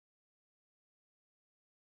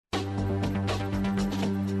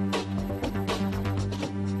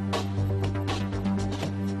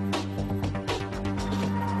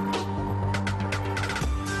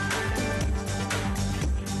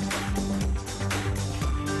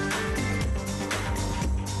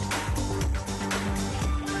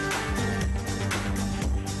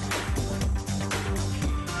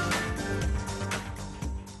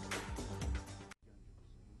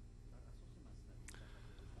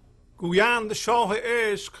گویند شاه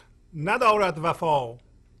عشق ندارد وفا،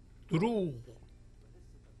 دروغ.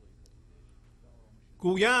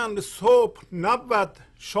 گویند صبح نبود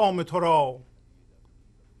شام تو را،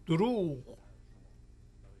 دروغ.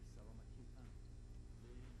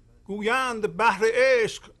 گویند بحر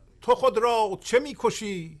عشق تو خود را چه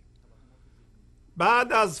میکشی،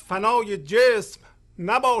 بعد از فنای جسم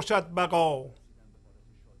نباشد بقا،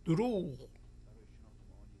 دروغ.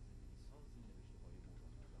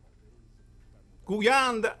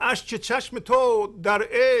 گویند اشک چشم تو در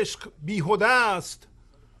عشق بیهوده است،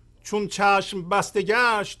 چون چشم بسته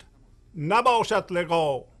گشت نباشد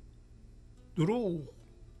لقا، دروغ.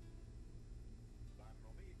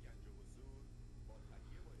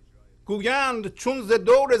 گویند چون ز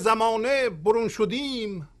دور زمانه برون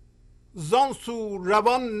شدیم، زان سو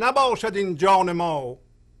روان نباشد این جان ما،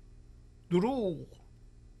 دروغ.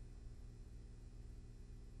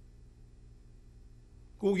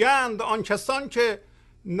 گویند آن کسان که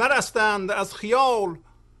نرستند از خیال،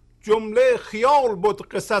 جمله خیال بود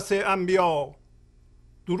قصص انبیا،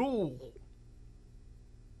 دروغ.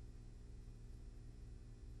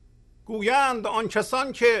 گویند آن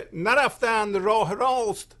کسان که نرفتند راه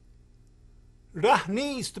راست، ره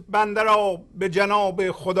نیست بنده را به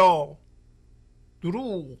جناب خدا،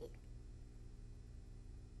 دروغ.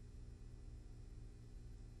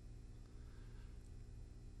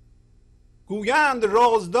 گویند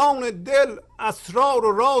رازدان دل اسرار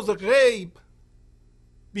و راز غیب،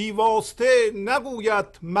 بی واسطه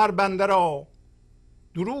نگوید مر بنده را،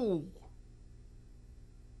 دروغ.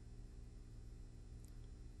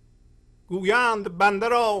 گویند بنده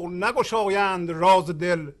را نگشایند راز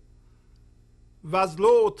دل، وز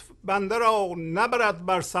لطف بنده را نبرد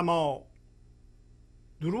بر سما،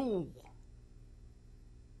 دروغ.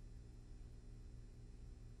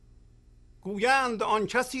 گویند آن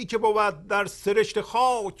کسی که بود در سرشت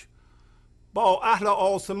خاک، با اهل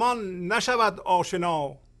آسمان نشود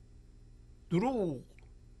آشنا، دروغ.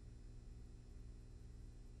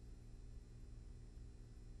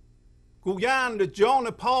 گویند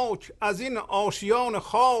جان پاک از این آشیان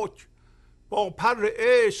خاک، با پر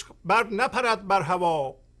عشق بر نپرد بر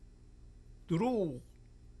هوا، دروغ.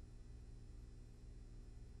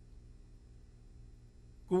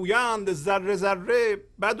 گویند ذره ذره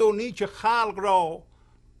بد و نیک خلق را،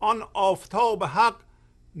 آن آفتاب حق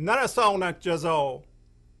نرساند جزا،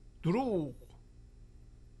 دروغ.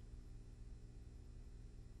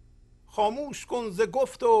 خاموش کن ز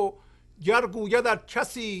گفت و گر گوید در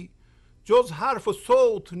کسی، جز حرف و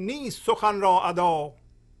صوت نیست سخن را ادا،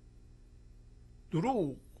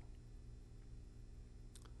 دروغ.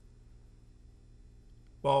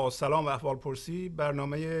 با سلام و احوال پرسی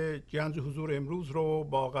برنامه گنج حضور امروز رو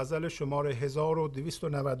با غزل شماره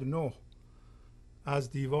 1299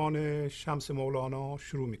 از دیوان شمس مولانا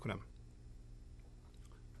شروع می کنم.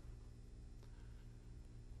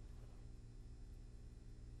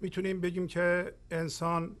 میتونیم بگیم که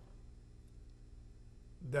انسان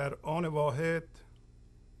در آن واحد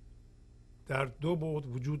در دو بعد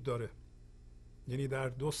وجود داره، یعنی در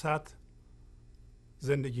دو سطح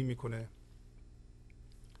زندگی میکنه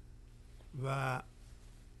و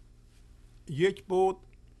یک بعد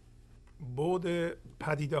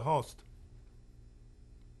پدیده هاست،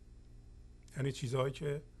 یعنی چیزهایی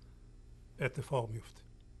که اتفاق میفته.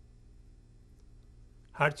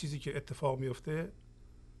 هر چیزی که اتفاق میفته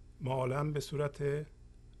معمولاً به صورت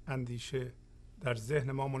اندیشه در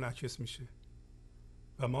ذهن ما منعکس میشه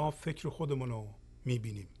و ما فکر خودمون رو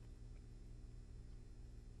میبینیم.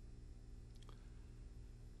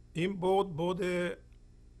 این بعد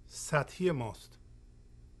سطحی ماست.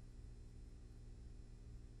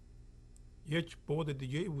 یک بعد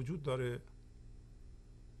دیگه وجود داره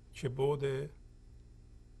که بعد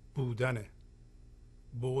بودنه،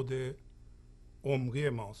 بعد عمقی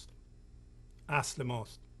ماست، اصل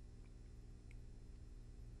ماست.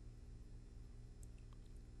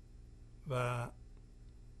 و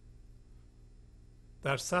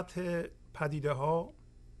در سطح پدیده ها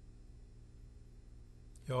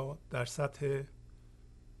یا در سطح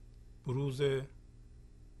بروز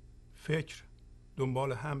فکر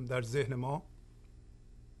دنبال هم در ذهن ما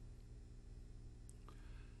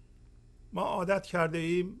عادت کرده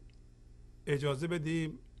ایم اجازه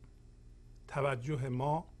بدیم توجه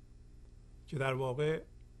ما که در واقع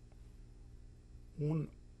اون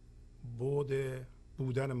بعد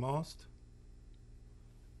بودن ماست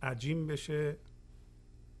عجین بشه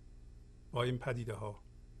با این پدیده ها،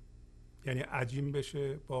 یعنی عجین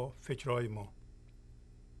بشه با فکرهای ما.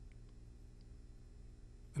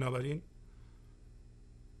 بنابراین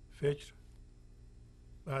فکر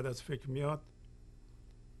بعد از فکر میاد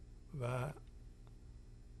و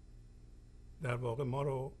در واقع ما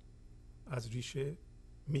رو از ریشه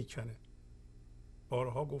میکنه.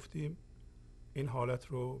 بارها گفتیم این حالت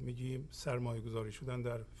رو میگیم سرمایه گذاری شدن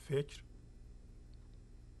در فکر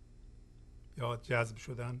یا جذب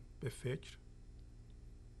شدن به فکر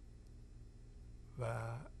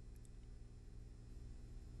و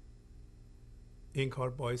این کار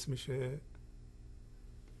باعث میشه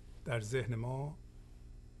در ذهن ما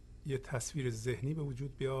یه تصویر ذهنی به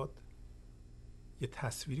وجود بیاد، یه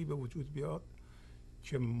تصویری به وجود بیاد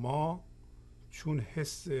که ما چون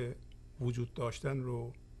حس وجود داشتن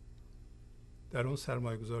رو در اون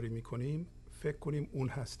سرمایه گذاری میکنیم فکر کنیم اون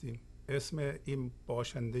هستیم. اسم این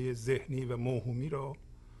باشنده ذهنی و موهومی رو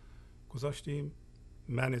گذاشتیم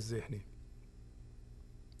من ذهنی.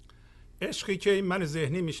 عشقی که این من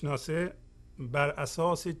ذهنی میشناسه بر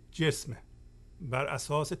اساس جسمه، بر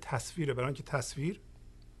اساس تصویره، برای اینکه تصویر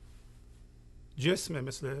جسمه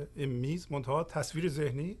مثل این میز، منتها تصویر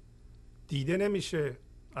ذهنی دیده نمیشه.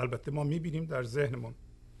 البته ما میبینیم در ذهنمون،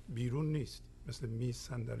 بیرون نیست، مثل میز،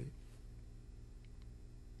 صندلی.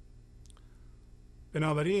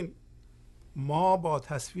 بنابراین ما با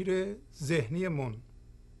تصویر ذهنیمون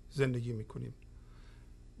زندگی میکنیم،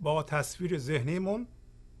 با تصویر ذهنیمون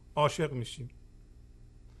عاشق میشیم.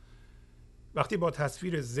 وقتی با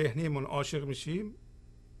تصویر ذهنیمون عاشق میشیم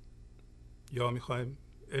یا میخوایم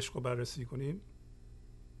عشق رو بررسی کنیم،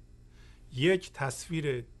 یک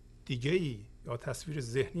تصویر دیگه‌ای یا تصویر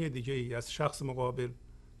ذهنی دیگه‌ای از شخص مقابل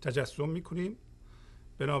تجسم میکنیم.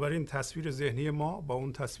 بنابراین تصویر ذهنی ما با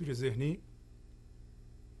اون تصویر ذهنی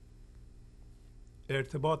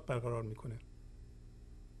ارتباط برقرار میکنه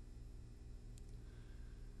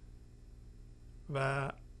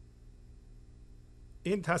و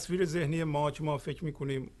این تصویر ذهنی ما که ما فکر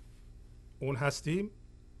میکنیم اون هستیم،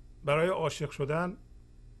 برای عاشق شدن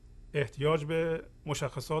احتیاج به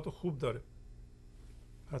مشخصات خوب داره.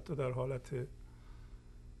 حتی در حالت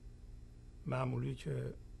معمولی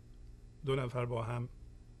که دو نفر با هم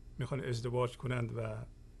میخوان ازدواج کنند و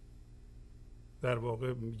در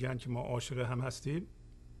واقع میگن که ما عاشق هم هستیم،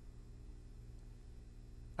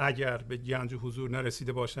 اگر به گنج حضور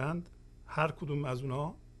نرسیده باشند هر کدوم از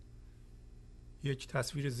اونها یک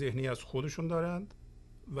تصویر ذهنی از خودشون دارند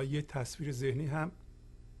و یک تصویر ذهنی هم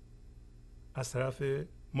از طرف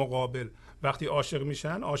مقابل. وقتی عاشق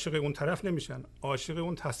میشن عاشق اون طرف نمیشن، عاشق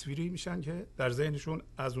اون تصویری میشن که در ذهنشون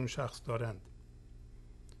از اون شخص دارند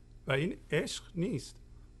و این عشق نیست،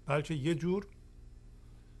 بلکه یه جور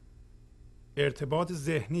ارتباط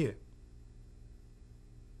ذهنیه.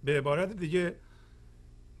 به عبارت دیگه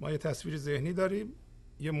ما یه تصویر ذهنی داریم،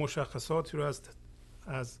 یه مشخصاتی رو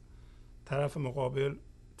از طرف مقابل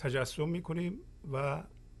تجسم میکنیم و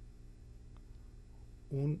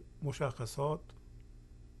اون مشخصات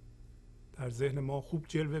در ذهن ما خوب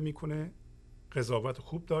جلوه میکنه، قضاوت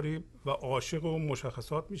خوب داریم و عاشق اون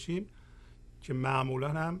مشخصات میشیم که معمولا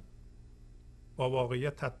هم با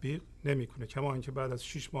واقعیت تطبیق نمیکنه. کما اینکه بعد از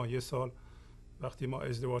 6 ماه، 1 سال وقتی ما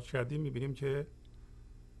ازدواج کردیم میبینیم که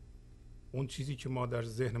اون چیزی که ما در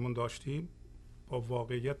ذهنمون داشتیم با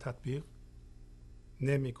واقعیت تطبیق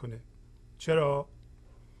نمیکنه. چرا؟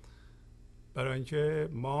 برای اینکه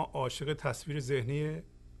ما عاشق تصویر ذهنی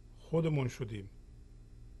خودمون شدیم.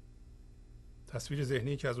 تصویر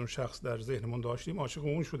ذهنی که از اون شخص در ذهنمون داشتیم عاشق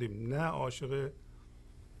اون شدیم، نه عاشق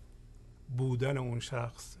بودن اون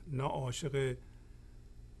شخص، نه عاشق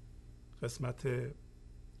قسمت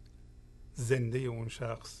زنده اون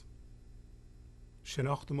شخص.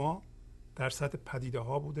 شناخت ما در سطح پدیده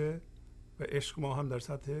ها بوده و عشق ما هم در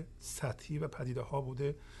سطح سطحی و پدیده ها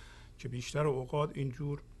بوده که بیشتر اوقات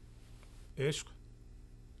اینجور عشق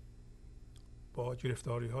با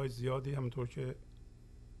گرفتاری های زیادی، همونطور که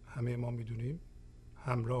همه ما میدونیم،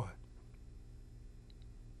 همراه.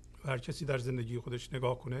 و هر کسی در زندگی خودش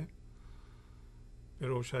نگاه کنه به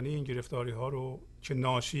روشنی این گرفتاری ها رو که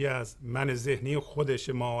ناشی از من ذهنی خودش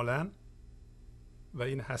معالاً و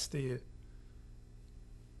این هسته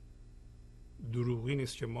دروغین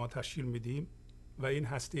است که ما تشکیل میدیم و این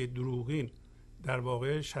هسته دروغین در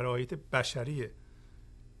واقع شرایط بشریه،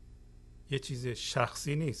 یه چیز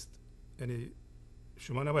شخصی نیست. یعنی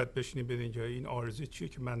شما نباید بشینید بدین که این آرزوی چیه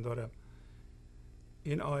که من دارم.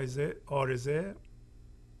 این آرزه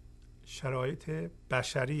شرایط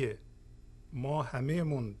بشریه. ما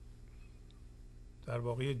همه‌مون در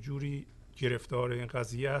واقع جوری گرفتار این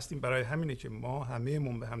قضیه هستیم. برای همینه که ما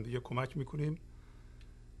همه‌مون به هم دیگه کمک میکنیم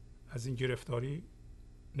از این گرفتاری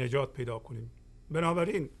نجات پیدا کنیم.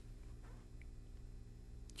 بنابراین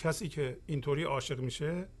کسی که اینطوری عاشق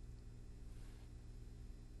میشه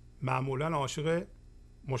معمولا عاشق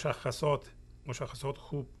مشخصات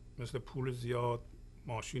خوب، مثل پول زیاد،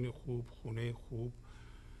 ماشین خوب، خونه خوب،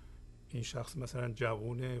 این شخص مثلا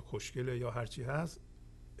جوونه، خوشگله یا هرچی هست،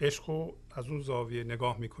 عشق رو از اون زاویه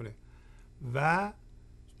نگاه میکنه و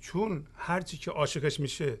چون هرچی که عاشقش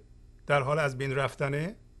میشه در حال از بین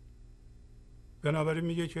رفتنه، بنابراین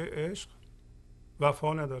میگه که عشق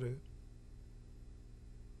وفا نداره.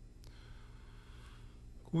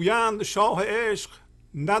 گویند شاه عشق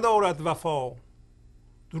ندارد وفا،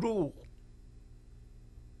 دروغ.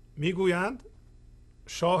 میگویند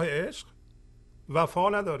شاه عشق وفا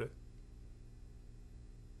نداره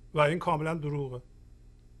و این کاملا دروغه.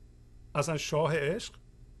 اصلا شاه عشق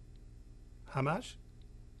همش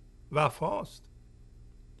وفاست.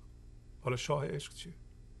 حالا شاه عشق چیه؟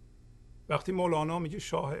 وقتی مولانا میگه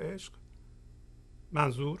شاه عشق،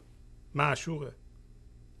 منظور معشوقه.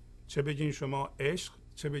 چه بگین شما عشق،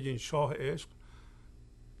 چه بگین شاه عشق،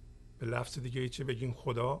 به لفظ دیگه چه بگین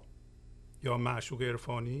خدا یا معشوق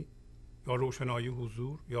عرفانی یا روشنایی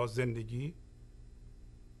حضور یا زندگی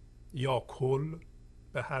یا کل،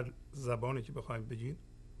 به هر زبانی که بخوایم بگین،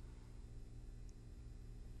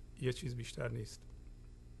 یه چیز بیشتر نیست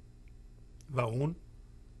و اون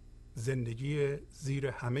زندگی زیر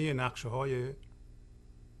همه نقشه های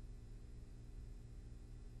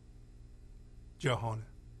جهانه.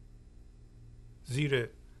 زیر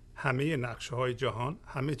همه نقشه های جهان،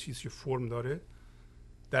 همه چیز که فرم داره،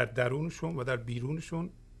 در درونشون و در بیرونشون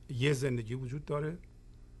یه زندگی وجود داره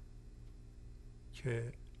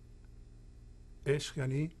که عشق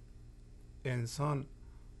یعنی انسان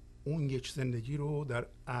اون یک زندگی رو در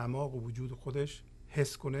اعماق وجود خودش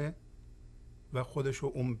حس کنه و خودش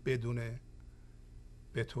رو اون بدونه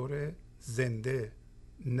به طور زنده،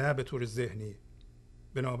 نه به طور ذهنی.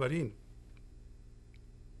 بنابراین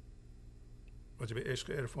راجع به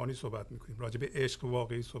عشق عرفانی صحبت میکنیم، راجع به عشق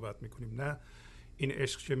واقعی صحبت میکنیم، نه این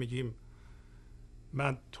عشق که میگیم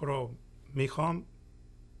من تو رو میخوام،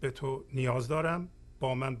 به تو نیاز دارم،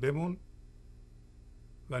 با من بمون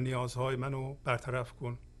و نیازهای منو برطرف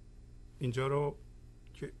کن. اینجا رو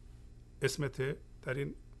که اسمته در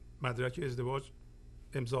این مدرک ازدواج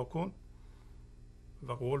امضا کن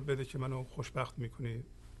و قول بده که منو خوشبخت میکنی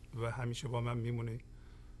و همیشه با من میمونی.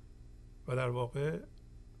 و در واقع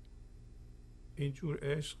اینجور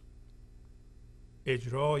عشق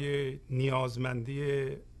اجرای نیازمندی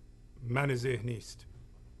من ذهنی است،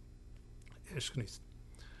 عشق نیست.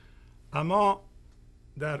 اما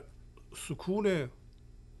در سکون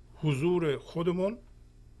حضور خودمون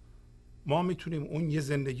ما میتونیم اون یه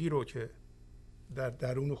زندگی رو که در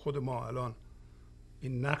درون خود ما الان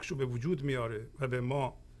این نقش رو به وجود میاره و به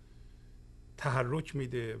ما تحرک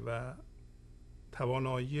میده و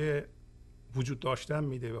توانایی وجود داشتن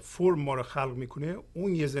میده و فرم ما رو خلق میکنه،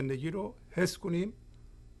 اون یه زندگی رو حس کنیم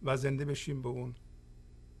و زنده بشیم به اون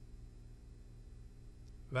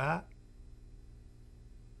و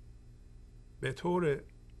به طور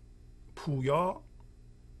پویا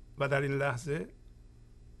و در این لحظه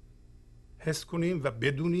حس کنیم و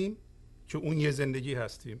بدونیم که اون یه زندگی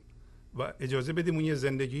هستیم و اجازه بدیم اون یه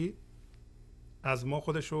زندگی از ما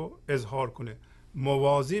خودش رو اظهار کنه،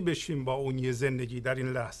 موازی بشیم با اون یه زندگی در این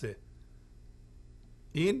لحظه.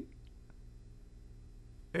 این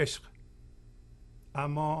عشق.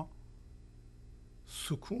 اما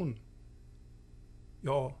سکون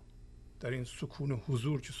یا در این سکون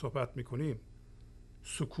حضور که صحبت میکنیم،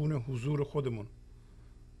 سکون حضور خودمون،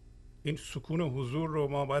 این سکون حضور رو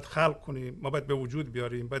ما باید خلق کنیم، ما باید به وجود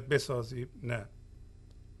بیاریم، باید بسازیم. نه،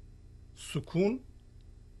 سکون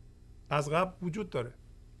از قبل وجود داره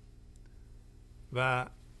و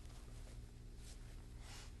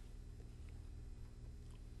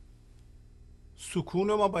سکون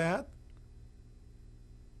رو ما باید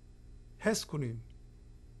حس کنیم.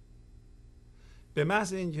 به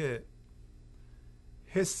محض اینکه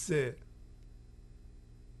حس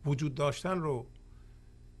وجود داشتن رو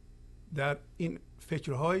در این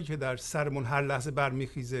فکرهایی که در سرمون هر لحظه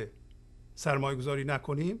برمیخیزه سرمایه گذاری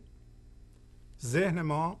نکنیم، ذهن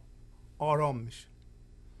ما آرام میشه.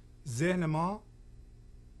 ذهن ما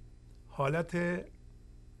حالت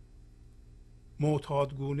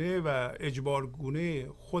معتادگونه و اجبارگونه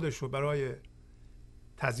خودش رو برای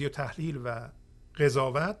تجزیه و تحلیل و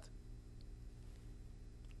قضاوت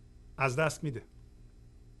از دست میده،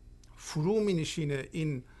 فرو می نشینه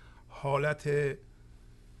این حالت به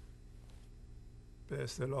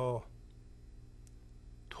اصطلاح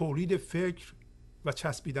تولید فکر و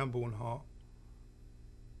چسبیدن به اونها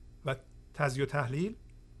و تجزیه و تحلیل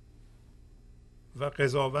و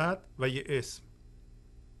قضاوت و یه اسم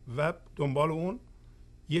و دنبال اون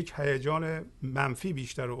یک هیجان منفی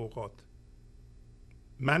بیشتر اوقات.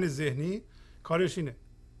 من ذهنی کارش اینه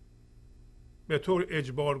به طور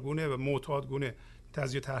اجبارگونه و معتادگونه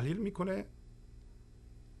تجزیه تحلیل میکنه،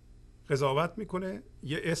 قضاوت میکنه،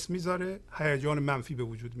 یه اسم میذاره، هیجان منفی به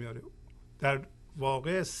وجود میاره. در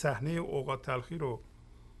واقع صحنه اوقات تلخی رو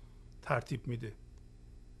ترتیب میده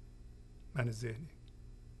من ذهنی.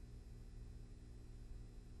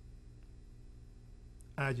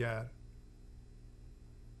 اگر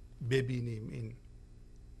ببینیم این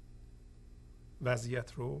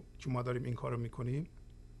وضعیت رو که ما داریم این کار رو میکنیم،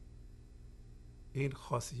 این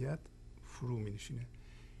خاصیت فرو می نشینه.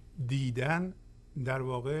 دیدن در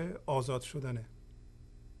واقع آزاد شدنه.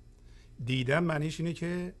 دیدن معنیش اینه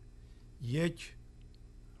که یک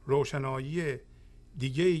روشنایی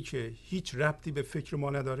دیگه ای که هیچ ربطی به فکر ما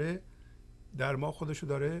نداره در ما خودشو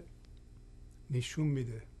داره نشون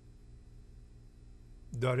میده،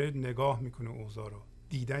 داره نگاه میکنه اوضاع رو.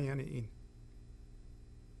 دیدن یعنی این.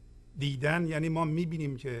 دیدن یعنی ما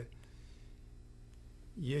میبینیم که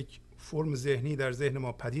یک فرم ذهنی در ذهن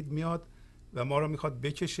ما پدید میاد و ما رو میخواد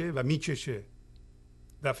بکشه و میکشه.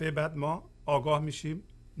 دفعه بعد ما آگاه میشیم،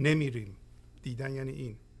 نمیریم. دیدن یعنی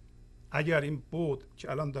این. اگر این بود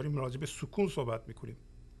که الان داریم راجع به سکون صحبت میکنیم،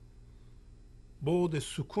 بود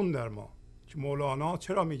سکون در ما که مولانا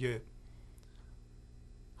چرا میگه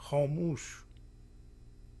خاموش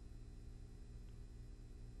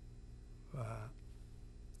و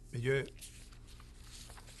میگه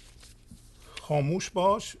خاموش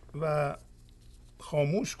باش و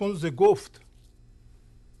خاموش کن ز گفت.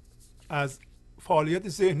 از فعالیت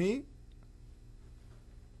ذهنی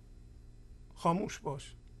خاموش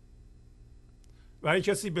باش. و اگه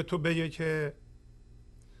کسی به تو بگه که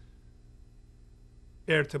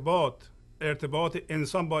ارتباط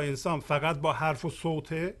انسان با انسان فقط با حرف و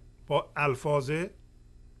صوته، با الفاظه،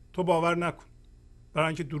 تو باور نکن، برای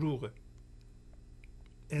اینکه دروغه.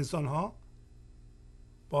 انسان ها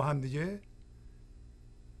با همدیگه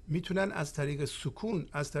میتونن از طریق سکون،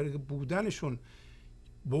 از طریق بودنشون،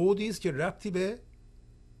 بودی است که ربطی به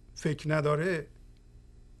فکر نداره،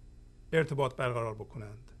 ارتباط برقرار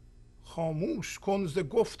بکنند. خاموش کن ز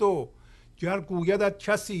گفت و گر گویدت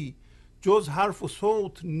کسی، جز حرف و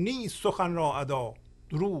صوت نیست سخن را ادا.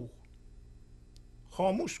 دروغ.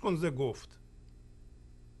 خاموش کن ز گفت.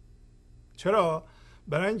 چرا؟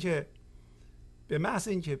 برای اینکه به محض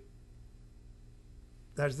اینکه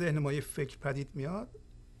در ذهن ما یه فکر پدید میاد،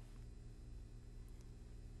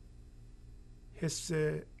 حس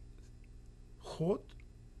خود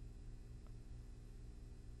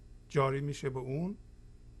جاری میشه به اون،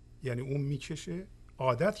 یعنی اون میکشه.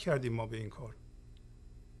 عادت کردیم ما به این کار،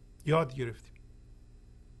 یاد گرفتیم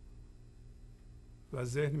و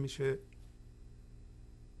ذهن میشه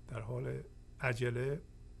در حال عجله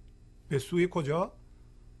به سوی کجا؟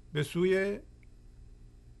 به سوی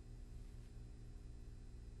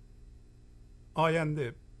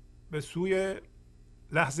آینده، به سوی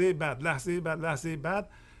لحظه بعد، لحظه بعد.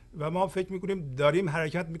 و ما فکر میکنیم داریم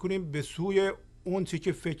حرکت میکنیم به سوی اون چیزی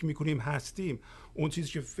که فکر میکنیم هستیم. اون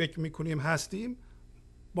چیزی که فکر میکنیم هستیم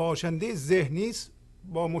باشنده ذهنی است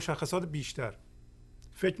با مشخصات بیشتر.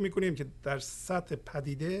 فکر میکنیم که در سطح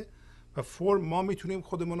پدیده و فرم ما میتونیم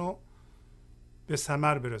خودمون رو به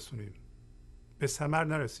ثمر برسونیم. به ثمر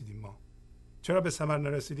نرسیدیم ما. چرا به ثمر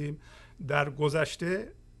نرسیدیم؟ در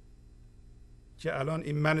گذشته که الان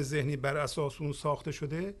این من ذهنی بر اساس اون ساخته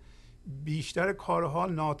شده، بیشتر کارها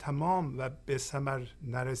ناتمام و به ثمر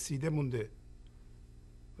نرسیده مونده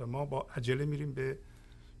و ما با عجله میریم به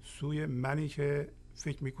سوی منی که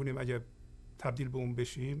فکر میکنیم اگر تبدیل به اون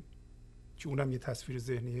بشیم، که اونم یه تصویر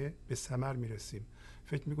ذهنیه، به ثمر میرسیم.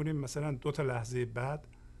 فکر میکنیم مثلا 2 لحظه بعد،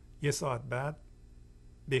 1 ساعت بعد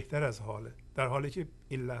بهتر از حاله، در حالی که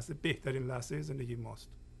این لحظه بهترین لحظه زندگی ماست.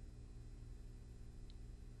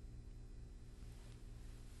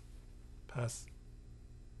 پس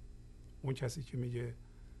اون کسی که میگه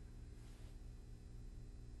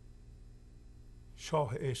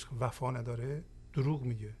شاه عشق وفا نداره، دروغ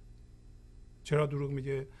میگه. چرا دروغ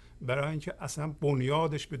میگه؟ برای اینکه اصلا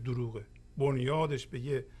بنیادش به دروغه. بنیادش به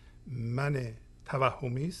یه من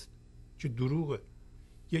توهمی است که دروغه.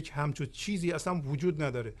 یک همچون چیزی اصلا وجود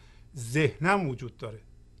نداره. ذهنم وجود داره.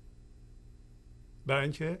 برای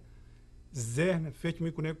اینکه ذهن فکر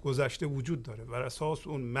میکنه گذشته وجود داره، بر اساس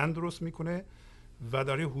اون من درست میکنه و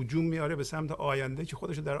داره هجوم میاره به سمت آینده که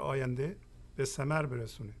خودش در آینده به ثمر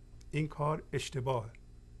برسونه. این کار اشتباهه.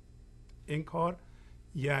 این کار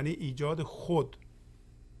یعنی ایجاد خود.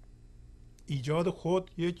 ایجاد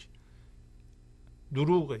خود یک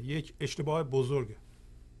دروغه، یک اشتباه بزرگه.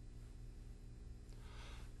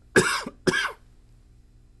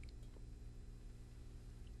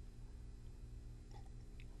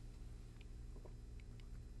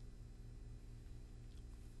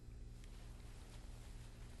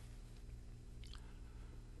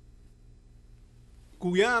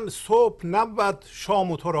 گویند صبح نبود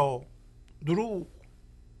شام تو را. دروغ.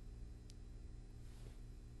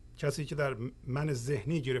 کسی که در من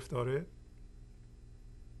ذهنی گرفتاره،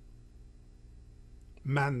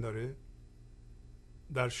 من داره،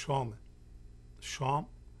 در شام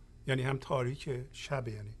یعنی هم تاریک، شب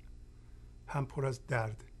یعنی هم پر از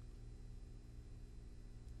درد.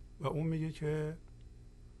 و اون میگه که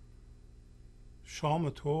شام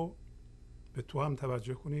تو، به تو هم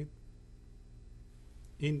توجه کنید،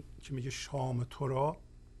 این که میگه شام تو را،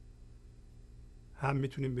 هم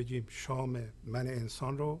میتونیم بگیم شام من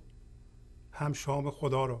انسان رو، هم شام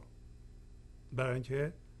خدا رو، برای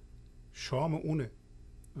اینکه شام اونه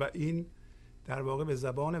و این در واقع به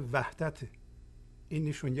زبان وحدته. این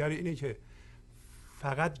نشونگر اینه که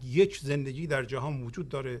فقط یک زندگی در جهان وجود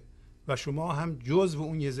داره و شما هم جزو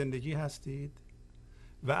اون یه زندگی هستید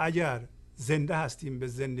و اگر زنده هستیم به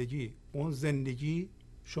زندگی، اون زندگی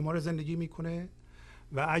شما رو زندگی میکنه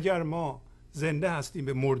و اگر ما زنده هستیم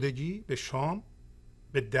به مردگی، به شام،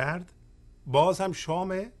 به درد، باز هم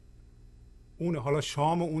شام اونه. حالا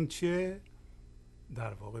شام اون چیه؟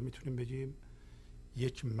 در واقع میتونیم بگیم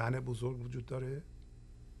یک من بزرگ وجود داره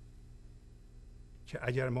که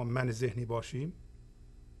اگر ما من ذهنی باشیم،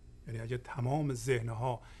 یعنی اگر تمام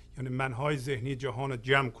ذهنها، یعنی منهای ذهنی جهان رو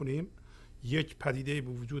جمع کنیم، یک پدیده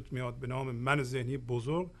به وجود میاد به نام من ذهنی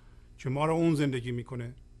بزرگ که ما رو اون زندگی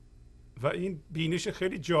میکنه. و این بینش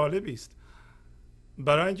خیلی جالبی است،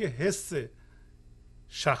 برای اینکه حس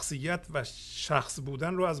شخصیت و شخص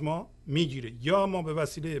بودن رو از ما میگیره. یا ما به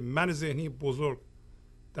وسیله من ذهنی بزرگ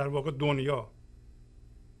در واقع دنیا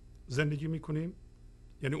زندگی میکنیم،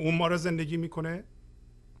 یعنی اون ما را زندگی میکنه،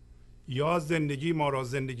 یا زندگی ما را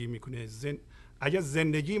زندگی میکنه. اگر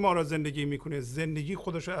زندگی ما را زندگی میکنه، زندگی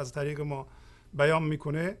خودش رو از طریق ما بیان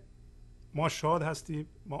میکنه، ما شاد هستیم،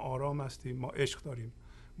 ما آرام هستیم، ما عشق داریم،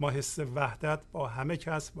 ما حس وحدت با همه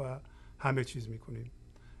کس و همه چیز میکنیم.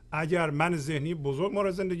 اگر من ذهنی بزرگ ما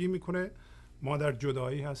را زندگی میکنه، ما در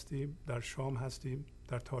جدایی هستیم، در شام هستیم،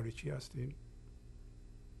 در تاریکی هستیم.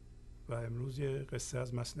 و امروز یه قصه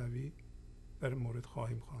از مثنوی در این مورد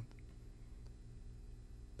خواهیم خواند.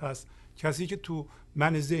 پس کسی که تو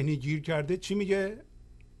من ذهنی گیر کرده چی میگه؟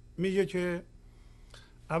 میگه که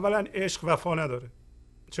اولا عشق وفا نداره.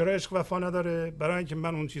 چرا عشق وفا نداره؟ برای اینکه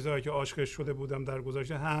من اون چیزهایی که عاشقش شده بودم در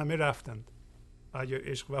گذشته همه رفتند. اگر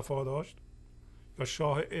عشق وفا داشت، یا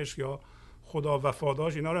شاه عشق یا خدا وفا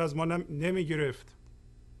داشت، اینا رو از ما نمیگرفت.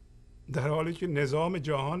 در حالی که نظام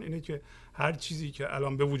جهان اینه که هر چیزی که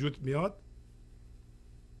الان به وجود میاد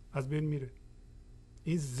از بین میره.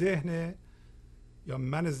 این ذهن یا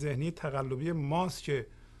من ذهنی تقلبی ماست که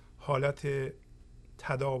حالت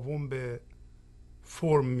تداوم به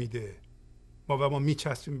فرم میده و ما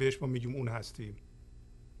میچسبیم بهش، ما میگیم اون هستیم.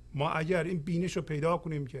 ما اگر این بینش رو پیدا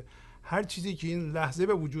کنیم که هر چیزی که این لحظه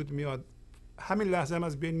به وجود میاد همین لحظه هم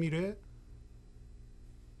از بین میره،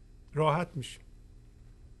 راحت میشیم.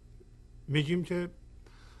 میگیم که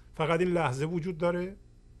فقط این لحظه وجود داره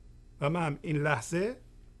و من هم این لحظه،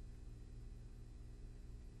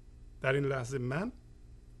 در این لحظه من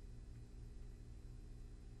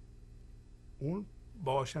اون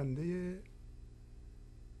باشنده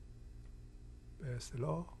به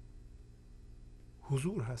اصطلاح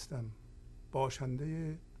حضور هستم،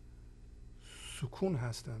 باشنده سکون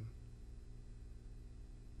هستم.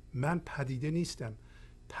 من پدیده نیستم.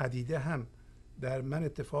 پدیده هم در من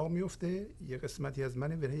اتفاق میفته، یه قسمتی از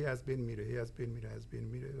منه و هی از بین میره، هی از بین میره، از بین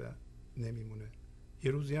میره و نمیمونه.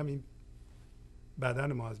 یه روزی هم این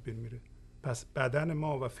بدن ما از بین میره. پس بدن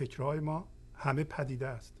ما و فکرهای ما همه پدیده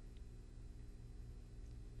است،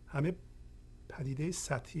 همه پدیده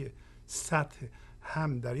سطحیه. سطح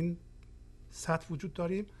هم در این سطح وجود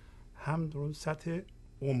داریم، هم در اون سطح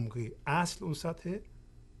عمقی. اصل اون سطح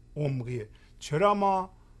عمقیه. چرا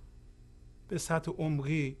ما به سطح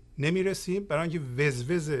عمقی نمیرسیم؟ برای اینکه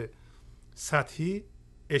وزوز سطحی،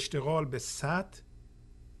 اشتغال به سطح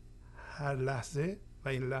هر لحظه و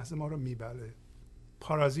این لحظه ما رو میبره.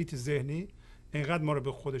 پارازیت ذهنی اینقدر ما رو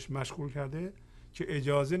به خودش مشغول کرده که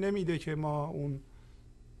اجازه نمیده که ما اون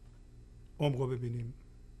عمق رو ببینیم،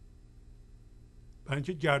 برای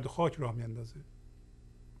اینکه گرد و خاک راه میاندازه.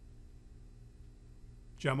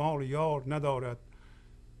 جمال یار ندارد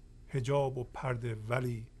حجاب و پرده،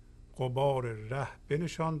 ولی غبار ره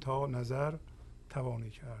بنشان تا نظر توانی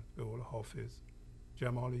کرد. به قول حافظ،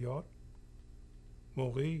 جمال یار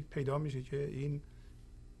موقعی پیدا میشه که این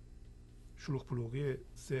شلوغ پلوغی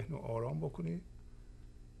ذهن رو آرام بکنی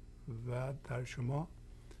و در شما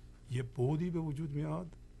یه بعدی به وجود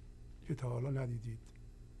میاد که تا حالا ندیدید.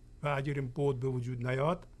 و اگر این بعد به وجود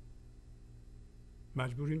نیاد،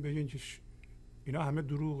 مجبورین بگین که اینا همه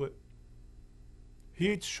دروغه،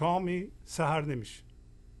 هیچ شامی سحر نمیشه.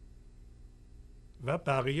 و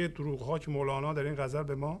بقیه دروغ ها که مولانا در این غزل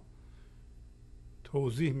به ما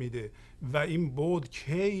توضیح میده. و این بود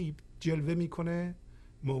کی جلوه میکنه؟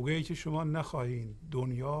 موقعی که شما نخواهید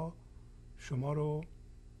دنیا شما رو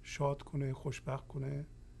شاد کنه، خوشبخت کنه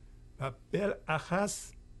و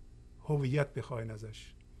بالاخص هویت بخواین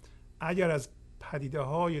ازش. اگر از پدیده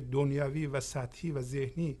های دنیوی و سطحی و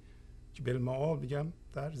ذهنی که بالمعال میگم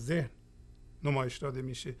در ذهن نمایش داده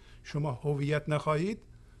میشه شما هویت نخواهید،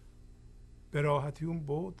 به راحتی اون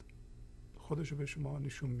بود خودشو به شما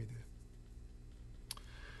نشون میده.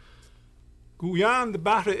 گویند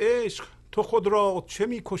بحر عشق تو خود را چه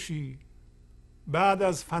میکشی؟ بعد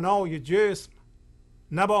از فنای جسم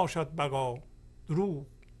نباشد بقا. دروغ.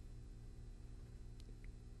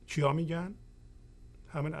 کیا میگن؟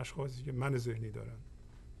 همین اشخاصی که من ذهنی دارن.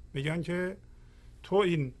 میگن که تو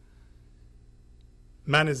این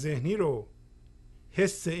من ذهنی رو،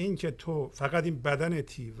 حس این که تو فقط این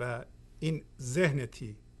بدنتی و این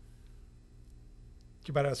ذهنتی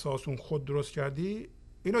که بر اساس اون خود درست کردی،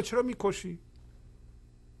 اینو چرا میکشی؟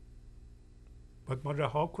 باید ما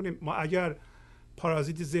رها کنیم. ما اگر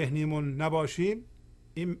پارازیت ذهنیمون نباشیم،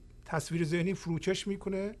 این تصویر ذهنی فروکش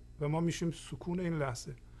میکنه و ما میشیم سکون این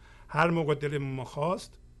لحظه. هر موقع دلمون ما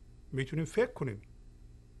خواست میتونیم فکر کنیم،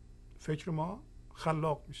 فکر ما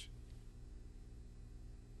خلاق میشه،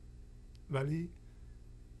 ولی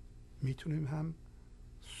میتونیم هم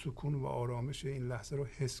سکون و آرامش این لحظه رو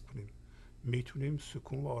حس کنیم، میتونیم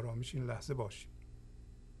سکون و آرامش این لحظه باشیم،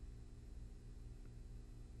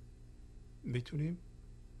 میتونیم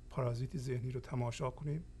پارازیت ذهنی رو تماشا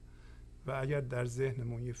کنیم و اگر در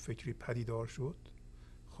ذهنمون یه فکری پدیدار شد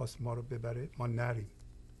خواست ما رو ببره، ما نریم،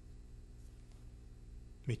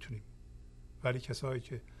 میتونیم. ولی کسایی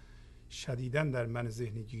که شدیداً در من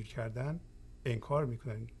ذهنی گیر کردن انکار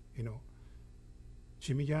میکنن اینو.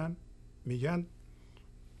 چی میگن؟ میگن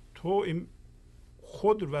تو این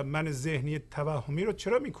خود و من ذهنی توهمی رو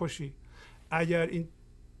چرا میکشی؟ اگر این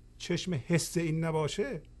چشم حس این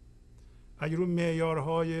نباشه، اگر اون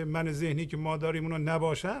معیارهای من ذهنی که ما داریم اونو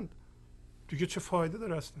نباشند، دیگه چه فایده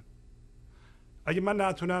داره اصلا؟ اگه من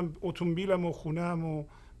نتونم اتومبیلم و خونم و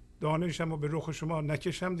دانشم رو به رخ شما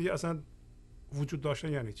نکشم، دیگه اصلا وجود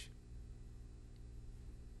داشتن یعنی چی؟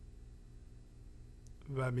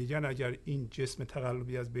 و میگن اگر این جسم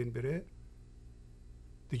تقلبی از بین بره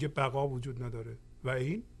دیگه بقا وجود نداره و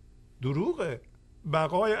این دروغه.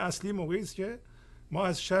 بقای اصلی موقعی است که ما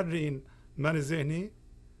از شر این من ذهنی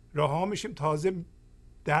رها میشیم، تازه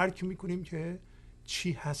درک میکنیم که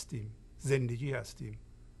چی هستیم، زندگی هستیم،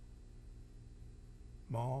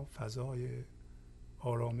 ما فضای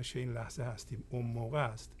آرامش این لحظه هستیم. اون موقع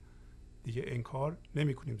است دیگه انکار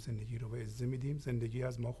نمی کنیم، زندگی رو به عزه میدیم، زندگی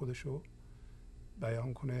از ما خودشو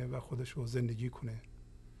بیان کنه و خودشو زندگی کنه.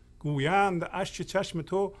 گویند اشک چشم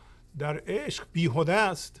تو در عشق بیهوده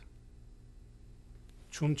است،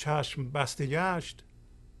 چون چشم بسته گشت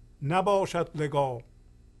نباشد لقا.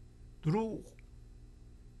 دروغ.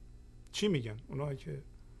 چی میگن اونایی که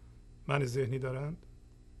من ذهنی دارند،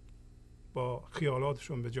 با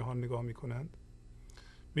خیالاتشون به جهان نگاه میکنند؟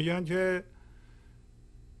 میگن که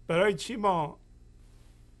برای چی ما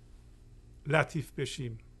لطیف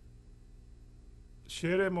بشیم؟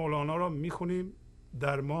 شعر مولانا رو میخونیم،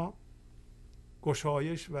 در ما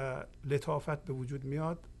گشایش و لطافت به وجود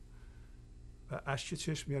میاد و اشک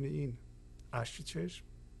چشم یعنی این اشک چشم،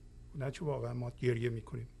 نه چه واقعا ما گریه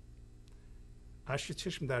میکنیم. اشک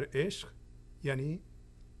چشم در عشق یعنی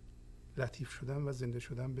لطیف شدن و زنده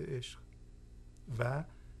شدن به عشق. و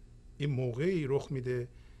این موقعی رخ میده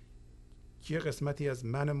که قسمتی از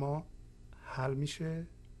من ما حل میشه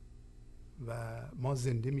و ما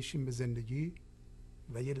زنده میشیم به زندگی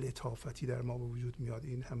و یه لطافتی در ما به وجود میاد.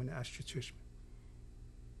 این همین اشک چشم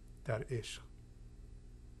در عشق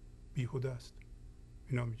بیهوده است.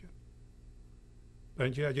 اینا میگن برای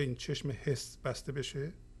اینکه اگه این چشم حس بسته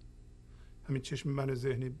بشه، همین چشم من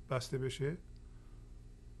ذهنی بسته بشه،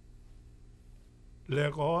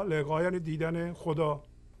 لقا یعنی دیدن خدا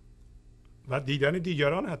و دیدن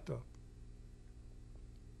دیگران حتی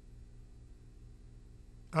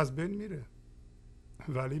از بین میره.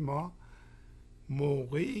 ولی ما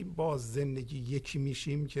موقعی با زندگی یکی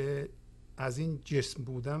میشیم که از این جسم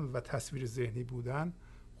بودن و تصویر ذهنی بودن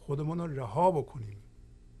خودمون رو رها بکنیم.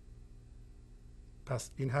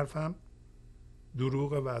 پس این حرف هم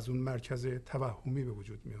دروغه و از اون مرکز توهمی به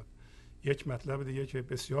وجود میاد. یک مطلب دیگه که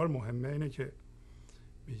بسیار مهمه اینه که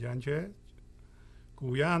میگن که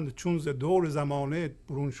گویند چون ز دور زمانه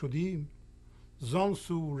برون شدیم، زان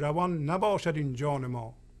سو روان نباشد این جان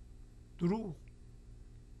ما. دروغ.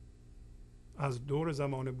 از دور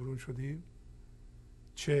زمانه برون شدیم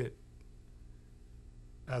چه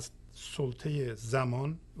از سلطه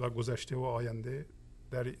زمان و گذشته و آینده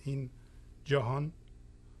در این جهان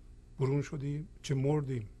برون شدیم، چه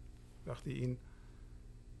مردیم وقتی این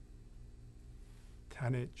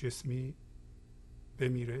تن جسمی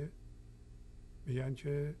بمیره. میگن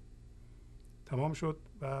که تمام شد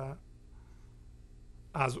و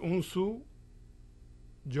از اون سو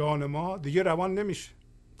جان ما دیگه روان نمیشه،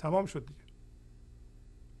 تمام شد دیگه.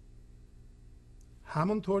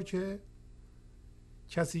 همونطور که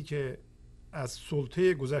کسی که از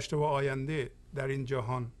سلطه گذشته و آینده در این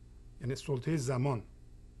جهان، یعنی سلطه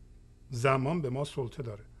زمان به ما سلطه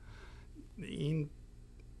داره، این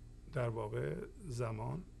در واقع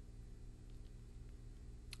زمان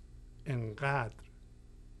انقدر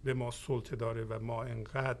به ما سلطه داره و ما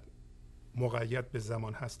انقدر مقید به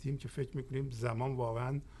زمان هستیم که فکر میکنیم زمان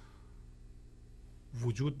واقعا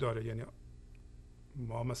وجود داره. یعنی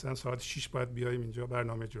ما مثلا ساعت 6 باید بیاییم اینجا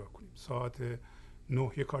برنامه اجرا کنیم، ساعت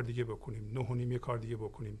 9 یه کار دیگه بکنیم، 9 و نیم یه کار دیگه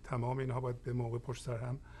بکنیم، تمام اینها باید به موقع پشت سر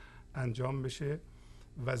هم انجام بشه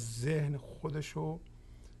و ذهن خودشو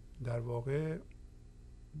در واقع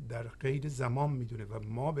در قید زمان میدونه و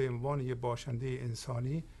ما به عنوان یه باشنده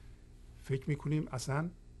انسانی فکر میکنیم اصلا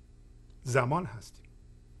زمان هستیم.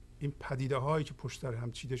 این پدیده هایی که پشت سر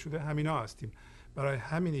هم چیده شده همینا هستیم. برای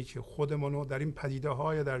همینی که خودمون رو در این پدیده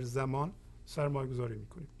های در زمان سرمایه گذاری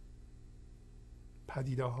میکنیم.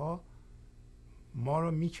 پدیده ها ما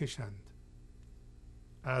رو میکشند.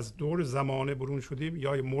 از دور زمانه برون شدیم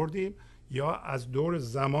یا مردیم، یا از دور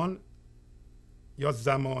زمان یا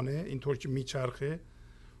زمانه اینطور که میچرخه،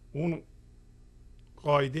 اون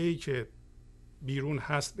قاعده ای که بیرون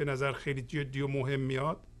هست به نظر خیلی جدی و مهم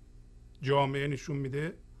میاد، جامعه نشون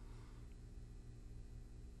میده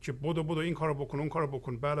که بدو این کارو بکن، اون کارو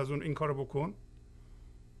بکن، بعد از اون این کارو بکن.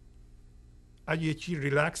 اگه یکی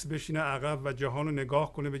ریلکس بشینه عقب و جهان رو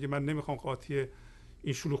نگاه کنه بگه من نمیخوام قاطی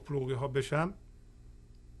این شلوغ پلوغی ها بشم،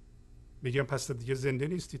 میگم پس دیگه زنده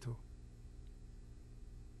نیستی تو.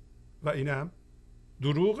 و اینم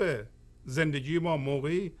دروغه. زندگی ما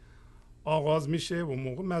موقعی آغاز میشه و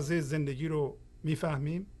موقع مزه زندگی رو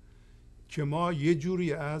میفهمیم که ما یه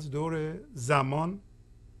جوری از دور زمان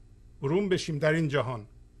برون بشیم در این جهان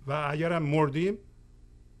و اگرم مردیم،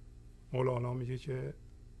 مولانا میگه که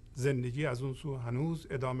زندگی از اون سو هنوز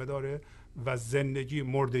ادامه داره و زندگی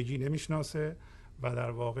مردگی نمیشناسه و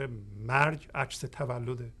در واقع مرگ عکس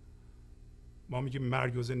تولده. ما میگیم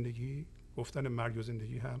مرگ و زندگی، گفتن مرگ و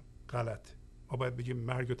زندگی هم غلطه. ما باید بگیم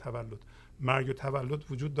مرگ و تولد. مرگ و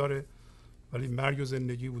تولد وجود داره ولی مرگ و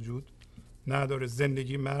زندگی وجود نداره.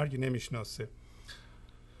 زندگی مرگ نمیشناسه.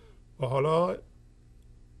 و حالا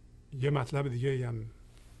یه مطلب دیگه هم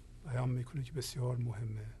بیان میکنه که بسیار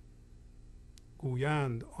مهمه.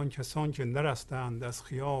 گویند آن کسان که نرستند از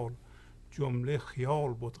خیال، جمله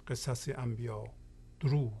خیال بود قصص انبیا.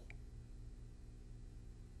 دروغ.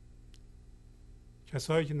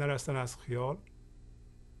 کسایی که نرستن از خیال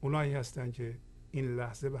اونایی هستن که این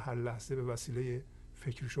لحظه به هر لحظه به وسیله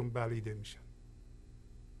فکرشون بلیده میشن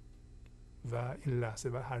و این لحظه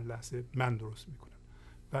به هر لحظه من درست میکنن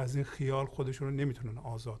و از این خیال خودشون رو نمیتونن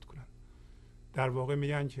آزاد کنن. در واقع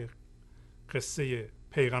میگن که قصه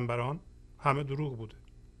پیغمبران همه دروغ بوده،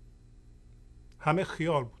 همه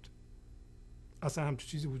خیال بود، اصلا همچین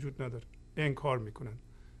چیزی وجود نداره. انکار میکنن.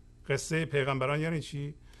 قصه پیغمبران یعنی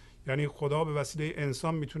چی؟ یعنی خدا به وسیله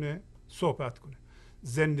انسان میتونه صحبت کنه،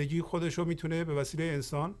 زندگی خودش رو میتونه به وسیله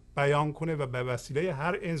انسان بیان کنه و به وسیله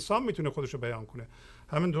هر انسان میتونه خودش رو بیان کنه.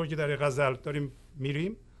 همینطور که در غزل داریم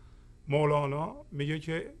میریم، مولانا میگه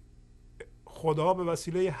که خدا به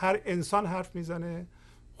وسیله هر انسان حرف میزنه،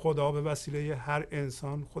 خدا به وسیله هر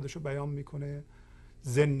انسان خودش رو بیان میکنه،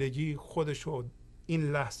 زندگی خودش رو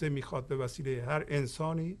این لحظه میخواد به وسیله هر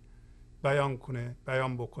انسانی بیان کنه،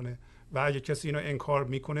 بیان بکنه. و اگه کسی اینو انکار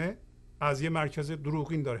میکنه از یه مرکز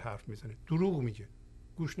دروغین داره حرف میزنه، دروغ میگه،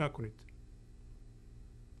 گوش نکنید.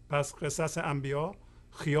 پس قصص انبیا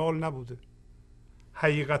خیال نبوده.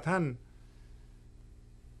 حقیقتا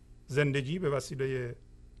زندگی به وسیله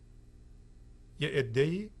یه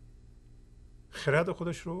عده‌ای خرد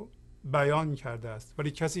خودش رو بیان کرده است،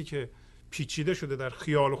 ولی کسی که پیچیده شده در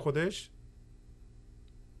خیال خودش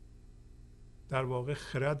در واقع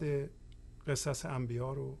خرد قصص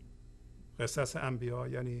انبیا رو، قصص انبیا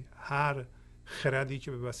یعنی هر خردی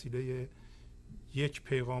که به وسیله یک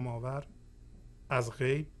پیغام آور از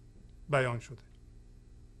غیب بیان شده.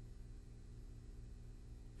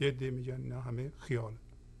 یه عده میگن نه همه خیال،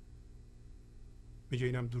 میگه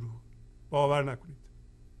اینم دروغ، باور نکنید.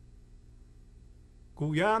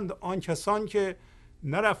 گویند آن کسان که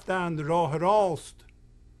نرفتند راه راست،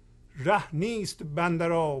 ره نیست بنده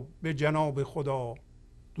را به جناب خدا.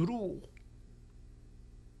 دروغ.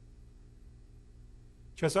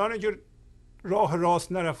 کسانی که راه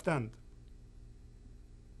راست نرفتند.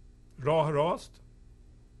 راه راست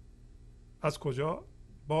از کجا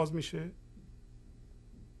باز میشه؟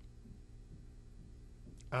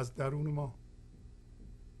 از درون ما.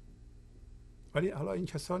 ولی حالا این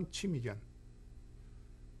کسان چی میگن؟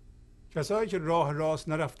 کسایی که راه راست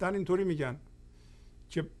نرفتن اینطوری میگن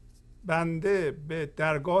که بنده به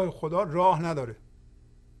درگاه خدا راه نداره.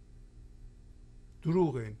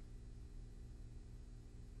 دروغ. این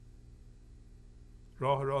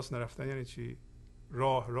راه راست نرفتن یعنی چی؟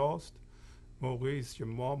 راه راست موقعی است که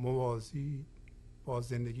ما موازی با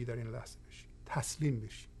زندگی در این لحظه بشیم، تسلیم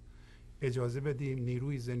بشیم، اجازه بدیم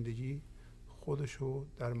نیروی زندگی خودشو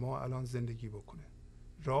در ما الان زندگی بکنه.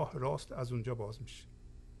 راه راست از اونجا باز میشه.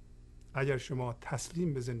 اگر شما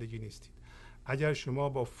تسلیم به زندگی نیستید، اگر شما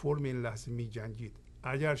با فرم این لحظه می جنگید،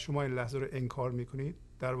 اگر شما این لحظه رو انکار میکنید،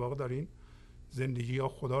 در واقع دارین زندگی یا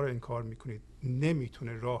خدا رو انکار میکنید.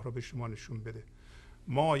 نمیتونه راه رو به شما نشون بده.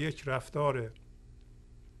 ما یک رفتار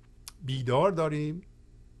بیدار داریم.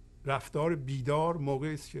 رفتار بیدار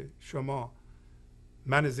موقعی است که شما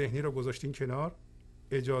من ذهنی رو گذاشتین کنار،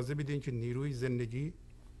 اجازه بدین که نیروی زندگی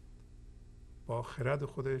با خرد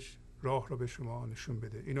خودش راه رو به شما نشون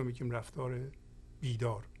بده. اینو میگیم رفتار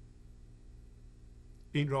بیدار.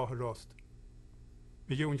 این راه راست.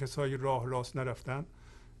 میگه اون کسایی راه راست نرفتن،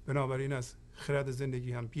 بنابراین از خرد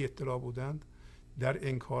زندگی هم بی اطلاع بودند، در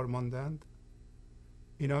انکار ماندند.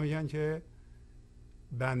 اینا میگن که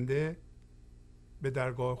بنده به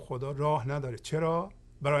درگاه خدا راه نداره. چرا؟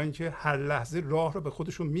 برای اینکه هر لحظه راه رو به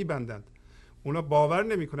خودشون میبندند. اونا باور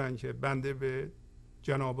نمیکنن که بنده به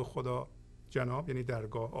جناب خدا، جناب یعنی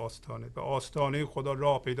درگاه، آستانه، به آستانه خدا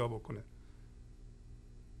راه پیدا بکنه.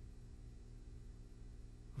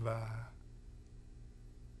 و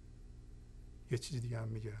یه چیز دیگه هم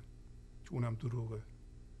میگن که اونم دروغه.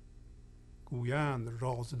 گویند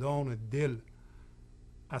رازدان دل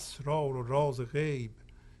اسرار و راز غیب،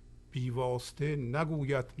 بی واسطه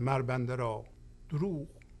نگوید مر بنده را دروغ.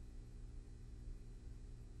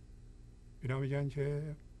 اینا میگن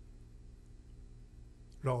که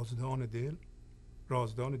رازدان دل،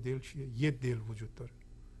 رازدان دل چیه؟ یه دل وجود داره،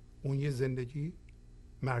 اون یه زندگی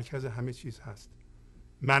مرکز همه چیز هست.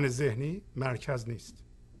 من ذهنی مرکز نیست،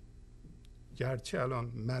 گرچه الان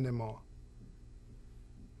من ما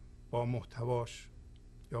با محتواش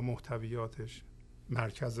یا محتویاتش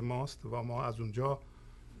مرکز ماست و ما از اونجا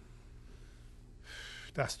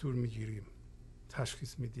دستور میگیریم،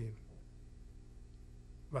 تشخیص میدیم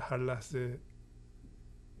و هر لحظه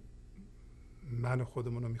من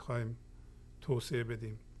خودمون رو میخوایم توسعه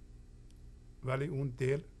بدیم. ولی اون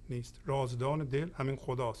دل نیست. رازدان دل همین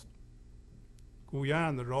خداست.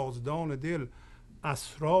 گویند رازدان دل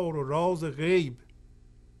اسرار و راز غیب.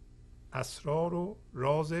 اسرار و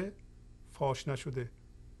راز فاش نشده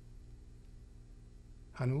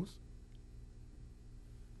هنوز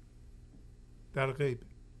در غیب،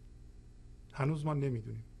 هنوز ما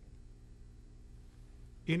نمیدونیم.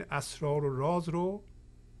 این اسرار و راز رو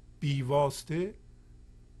بیواسطه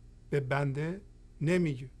به بنده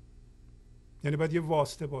نمیگه. یعنی باید یه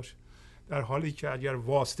واسطه باشه. در حالی که اگر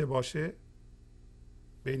واسطه باشه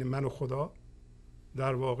بین من و خدا،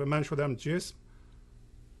 در واقع من شدم جسم،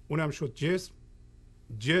 اونم شد جسم.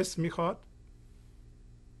 جسم میخواد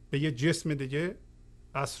به یه جسم دیگه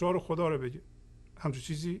اسرار خدا رو بگه. همچون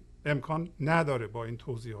چیزی امکان نداره با این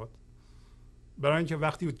توضیحات. برای اینکه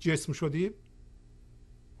وقتی جسم شدیم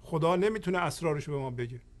خدا نمیتونه اسرارش رو به ما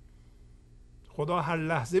بگه. خدا هر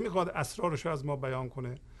لحظه میخواد اسرارش رو از ما بیان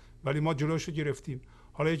کنه، ولی ما جلوش رو گرفتیم.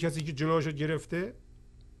 حالا یه کسی که جلوش رو گرفته،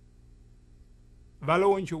 ولو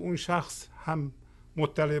اینکه اون شخص هم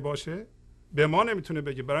مطلع باشه، به ما نمیتونه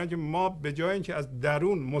بگه. برای اینکه ما به جای اینکه از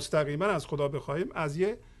درون مستقیما از خدا بخوایم، از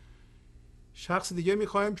یه شخص دیگه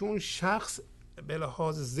میخوایم که اون شخص به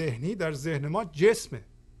لحاظ ذهنی در ذهن ما جسمه.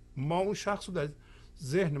 ما اون شخص رو در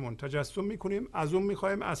ذهنمون تجسم میکنیم، از اون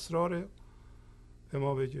میخوایم اسرار به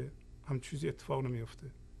ما بگه. هم چیزی اتفاق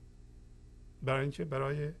نمیفته. برای اینکه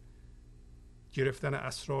برای گرفتن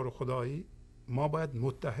اسرار خدایی ما باید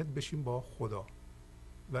متحد بشیم با خدا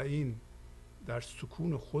و این در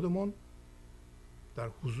سکون خودمون، در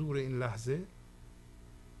حضور این لحظه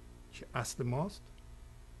که اصل ماست،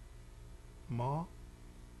 ما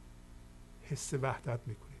حس وحدت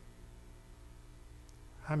میکنیم.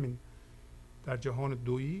 همین در جهان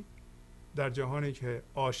دویی، در جهانی که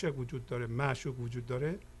عاشق وجود داره، معشوق وجود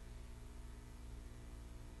داره،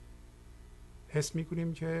 حس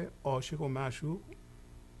میکنیم که عاشق و معشوق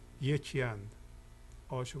یکی اند.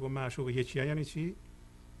 عاشق و معشوق یکی اند یعنی چی؟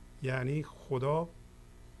 یعنی خدا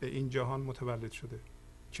به این جهان متولد شده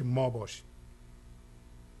که ما باشیم.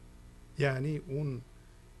 یعنی اون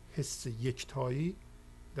حس یکتایی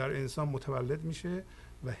در انسان متولد میشه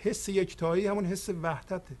و حس یکتایی همون حس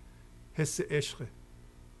وحدته، حس عشقه،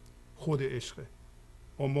 خود عشقه.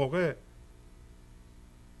 اون موقع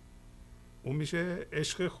اون میشه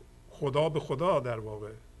عشق خدا به خدا. در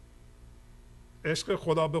واقع عشق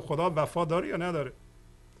خدا به خدا وفا داره یا نداره؟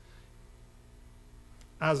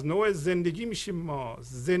 از نوع زندگی میشیم ما.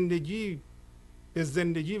 زندگی به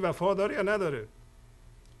زندگی وفا داره یا نداره؟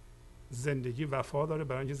 زندگی وفا داره،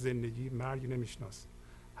 برای اینکه زندگی مرگ نمیشناسه.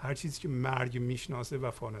 هر چیزی که مرگ میشناسه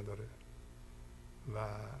وفا نداره.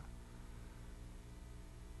 و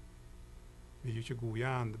میگه که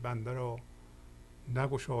گویند بنده را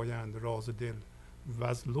نگشایند راز دل و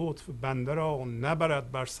از لطف بنده را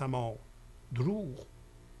نبرد بر سما دروغ.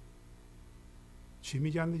 چی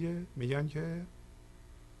میگن دیگه؟ میگن که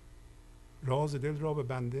راز دل را به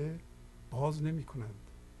بنده باز نمی کنند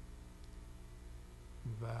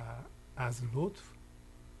و از لطف،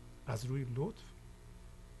 از روی لطف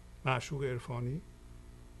معشوق عرفانی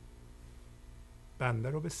بنده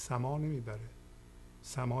رو به سما نمیبره.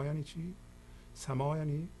 سما یعنی چی؟ سما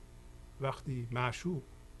یعنی وقتی معشوق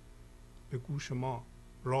به گوش ما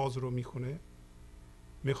راز رو میخونه،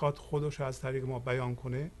 میخواد خودش از طریق ما بیان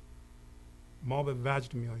کنه، ما به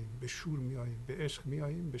وجد میاییم، به شور میاییم، به عشق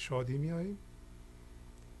میاییم، به شادی میاییم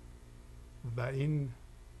و این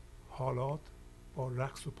حالات با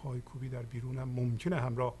رقص و پایکوبی در بیرون هم ممکنه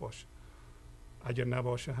همراه باشه. اگر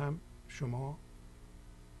نباشه هم شما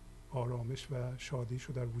آرامش و شادیش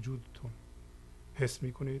رو در وجودتون حس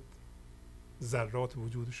میکنید. ذرات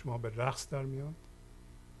وجود شما به رقص در میاد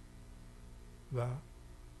و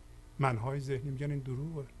منهای ذهنی میگن این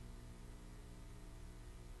دروغه.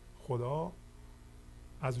 خدا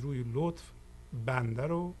از روی لطف بنده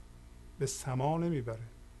رو به سما نمیبره.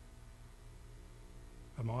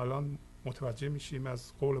 و ما الان متوجه میشیم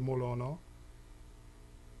از قول مولانا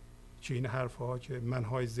که این حرفها که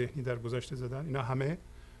منهای ذهنی در گذشته زدن اینا همه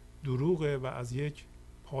دروغه و از یک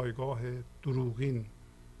پایگاه دروغین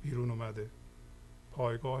بیرون اومده.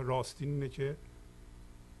 پایگاه راستین اینه که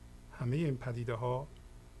همه این پدیده ها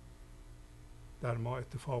در ما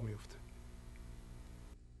اتفاق میفته.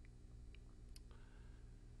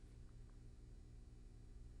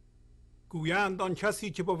 گویند آن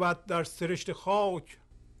کسی که بود در سرشت خاک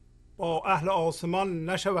با اهل آسمان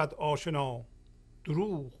نشود آشنا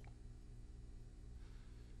دروغ.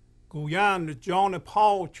 گویند جان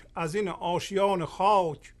پاک از این آشیان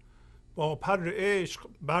خاک با پر عشق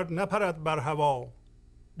بر نپرد بر هوا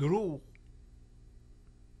دروغ.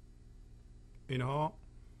 اینها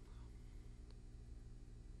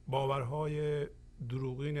باورهای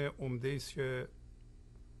دروغین عمده است که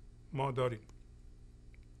ما داریم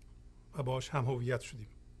و باش هم هویت شدیم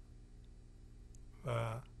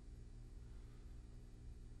و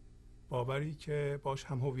باوری که باش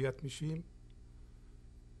هم هویت میشیم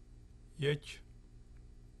یک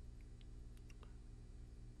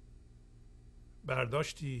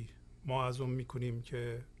برداشتی ما از اون میکنیم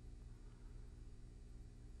که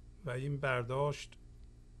و این برداشت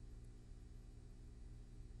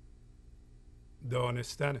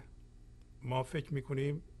دانستن. ما فکر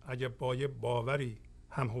میکنیم اگر با یه باوری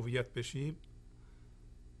هم هویت بشیم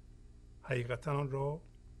حقیقتا آن را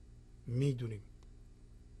میدونیم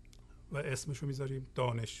و اسمشو میذاریم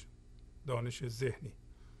دانش. دانش ذهنی.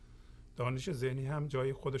 دانش ذهنی هم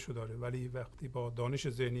جای خودشو داره، ولی وقتی با دانش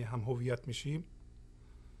ذهنی هم هویت میشیم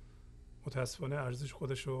متاسفانه ارزش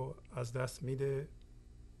خودشو از دست میده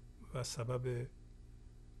و سبب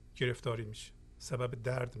گرفتاری میشه، سبب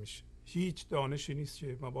درد میشه. هیچ دانشی نیست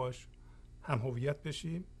که ما باش هم هویت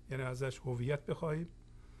بشیم، یعنی ازش هویت بخوایم،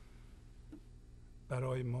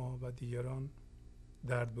 برای ما و دیگران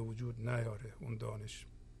درد به وجود نیاره اون دانش.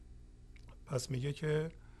 پس میگه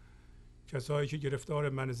که کسایی که گرفتار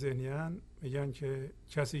من ذهنی هن میگن که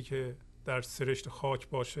کسی که در سرشت خاک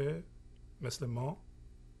باشه مثل ما،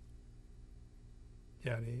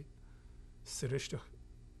 یعنی سرشت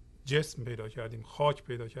جسم پیدا کردیم، خاک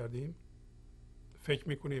پیدا کردیم، فکر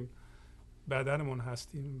میکنیم بدنمون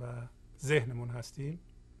هستیم و ذهنمون هستیم،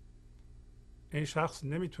 این شخص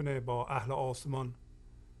نمیتونه با اهل آسمان.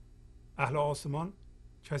 اهل آسمان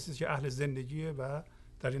کسی که اهل زندگیه و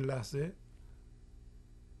در این لحظه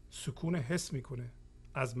سکون حس میکنه،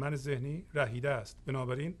 از من ذهنی رهیده است.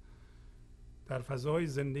 بنابراین در فضای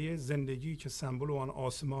زندگی که سمبل آن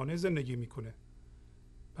آسمانه زندگی میکنه.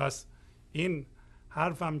 پس این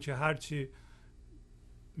حرفم که هرچی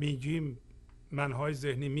میگیم منهای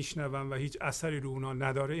ذهنی میشنون و هیچ اثری رو اونا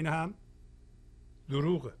نداره، این هم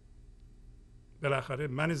دروغه. بالاخره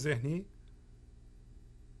من ذهنی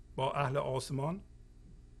با اهل آسمان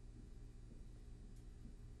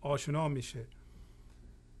آشنا میشه.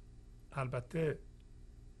 البته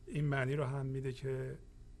این معنی رو هم میده که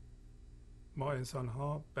ما انسان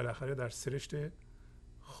ها بالاخره در سرشت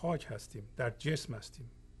خاک هستیم، در جسم هستیم،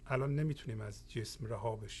 الان نمیتونیم از جسم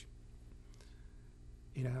رها بشیم.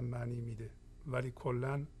 این هم معنی میده. ولی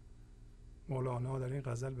کلا مولانا در این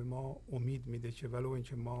غزل به ما امید میده که ولو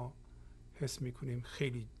اینکه ما حس میکنیم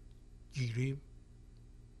خیلی گیریم،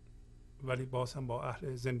 ولی باز هم با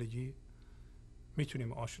اهل زندگی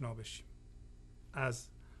میتونیم آشنا بشیم. از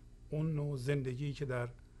اون نوع زندگی که در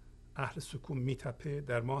اهل سکون میتپه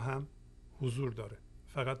در ما هم حضور داره.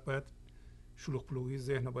 فقط باید شلوغ پلوغی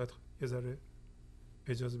ذهن رو باید یه ذره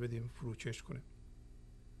اجازه بدیم فروکش کنه.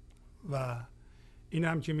 و این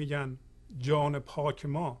هم که میگن جان پاک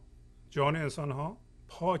ما، جان انسان ها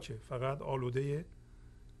پاکه، فقط آلوده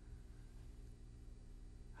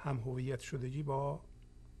هم هویت شدگی با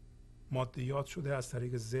مادیات شده از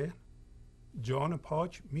طریق ذهن. جان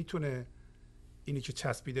پاک میتونه اینی که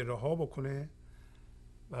چسبیده رها بکنه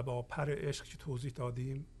و با پر عشق که توضیح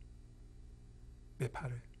دادیم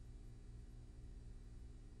بپره،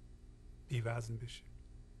 بی‌وزن بشه.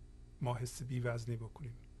 ما حس بی‌وزنی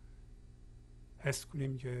بکنیم، حس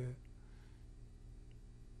کنیم که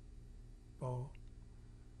با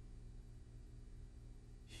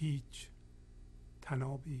هیچ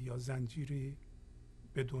تنابی یا زنجیری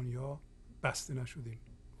به دنیا بسته نشدیم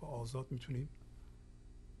و آزاد میتونیم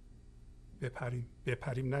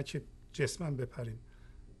بپریم. نه که جسماً بپریم،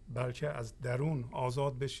 بلکه از درون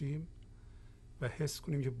آزاد بشیم و حس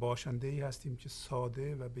کنیم که باشنده ای هستیم که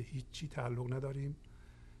ساده و به هیچ چی تعلق نداریم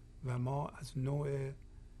و ما از نوع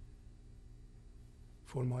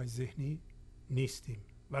فرمای ذهنی نیستیم.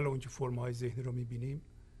 ولی اون که فرمای ذهنی رو میبینیم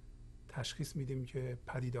تشخیص میدیم که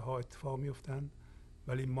پدیده ها اتفاق میفتن،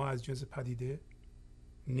 ولی ما از جنس پدیده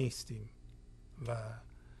نیستیم. و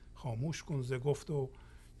خاموش کن ز گفت و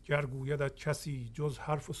گر گویدت کسی جز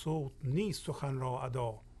حرف و صوت نیست سخن را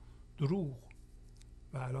ادا دروغ.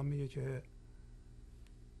 و الان میگه که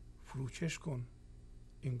فروکش کن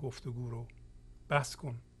این گفتگو رو، بس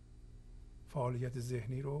کن فعالیت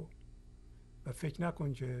ذهنی رو و فکر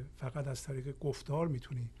نکن که فقط از طریق گفتار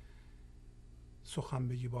میتونی سخن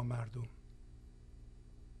بگی با مردم.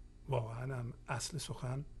 واقعا هم اصل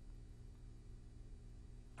سخن،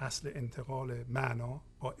 اصل انتقال معنا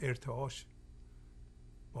با ارتعاش،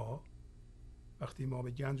 با وقتی ما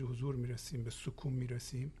به گنج حضور میرسیم، به سکون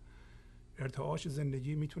میرسیم، ارتعاش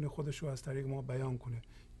زندگی میتونه خودش رو از طریق ما بیان کنه.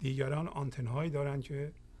 دیگران آنتنهایی دارن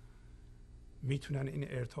که میتونن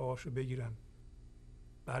این ارتعاش رو بگیرن،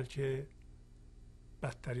 بلکه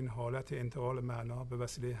بدترین حالت انتقال معنا به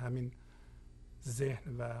وسیله همین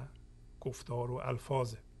ذهن و گفتار و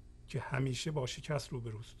الفاظه که همیشه با شکست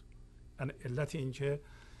روبروست. علت این که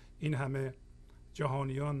این همه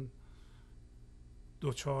جهانیان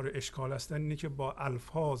دوچار اشکال هستند اینه که با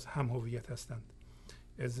الفاظ هم هویت هستند.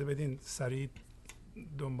 اجازه بدین سریع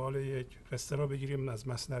دنبال یک قصه را بگیریم از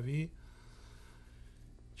مثنوی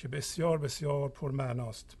که بسیار بسیار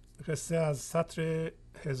پرمعناست. قصه از سطر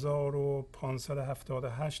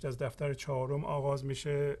 1578 از دفتر چهارم آغاز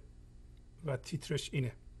میشه و تیترش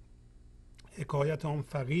اینه: حکایت آن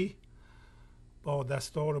فقیه با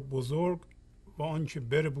دستار بزرگ و آنکه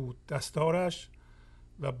بر بود دستارش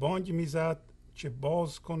و بانگ میزد که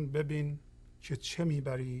باز کن ببین که چه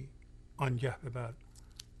میبری آنگه ببر.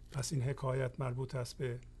 پس این حکایت مربوط است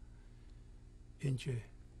به اینکه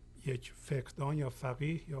یک فقهدان یا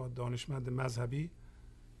فقیه یا دانشمند مذهبی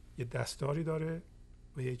یه دستاری داره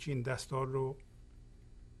و یکی این دستار رو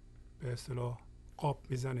به اصطلاح قاب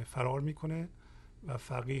میزنه، فرار میکنه و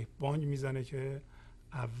فقیه بانگ میزنه که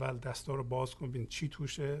اول دستار رو باز کن ببین چی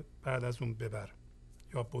توشه، بعد از اون ببر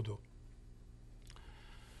یا بدو.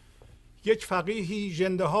 یک فقیهی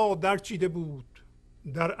ژنده ها در چیده بود،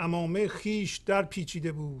 در عمامه خیش در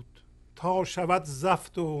پیچیده بود، تا شود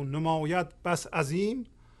زفت و نماید بس عظیم،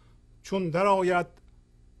 چون در آید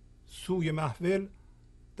سوی محفل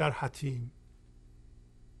در حتیم.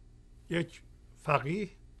 یک فقیه،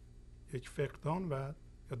 یک فقهدان و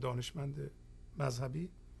یا دانشمند مذهبی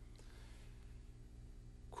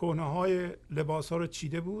کهنه های لباس ها رو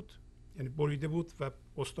چیده بود، یعنی بریده بود و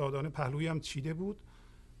استادانه پهلوی هم چیده بود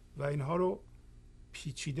و اینها رو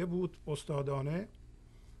پیچیده بود استادانه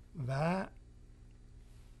و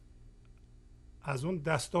از اون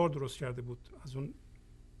دستار درست کرده بود، از اون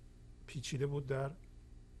پیچیده بود در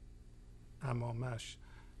عمامش.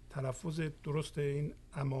 تلفظ درست این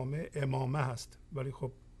عمامه امامه هست، ولی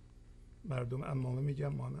خب مردم عمامه میگن،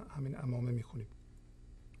 ما همین عمامه میخونیم.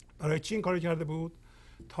 برای چی این کار کرده بود؟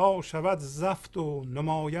 تا شود زفت و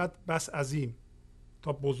نماید بس عظیم،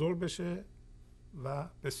 تا بزرگ بشه و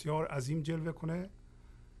بسیار عظیم جلوه کنه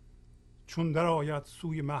چون در آید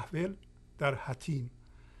سوی محفل در حتیم.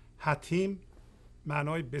 حتیم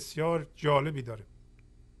معنای بسیار جالبی داره.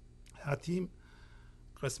 حتیم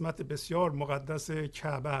قسمت بسیار مقدس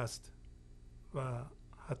کعبه است و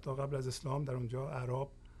حتی قبل از اسلام در اونجا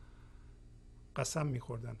اعراب قسم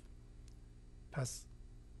میخوردن. پس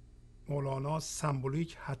مولانا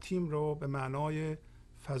سمبولیک حتیم رو به معنای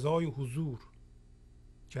فضای حضور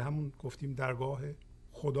که همون گفتیم درگاه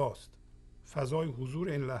خداست، فضای حضور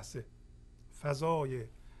این لحظه، فضای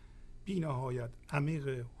بی نهایت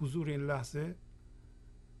عمیق حضور این لحظه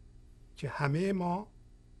که همه ما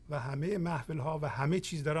و همه محفل ها و همه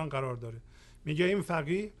چیز در آن قرار داره. میگه این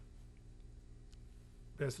فقیه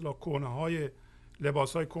به اصطلاح کهنه های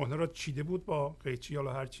لباس های کهنه را چیده بود با قیچی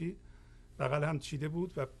یا هر چی، بغل هم چیده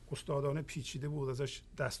بود و استادانه پیچیده بود، ازش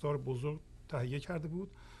دستار بزرگ تهیه کرده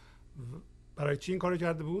بود. برای چی این کار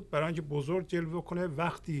کرده بود؟ برای اینکه بزرگ جلوه کنه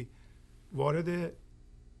وقتی وارد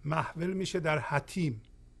محفل میشه در حتیم.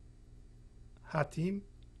 حتیم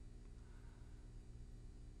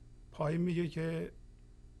پایین میگه که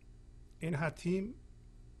این حتیم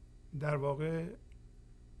در واقع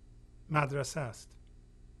مدرسه است،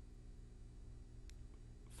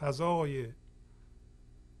 فضای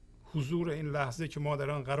حضور این لحظه که ما در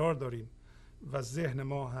آن قرار داریم و ذهن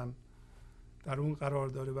ما هم در اون قرار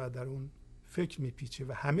داره و در اون فکر میپیچه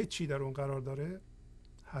و همه چی در اون قرار داره.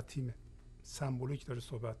 حتیمه، سمبولیک داره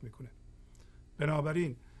صحبت میکنه.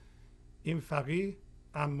 بنابراین این فقیه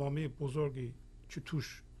عمامه بزرگی که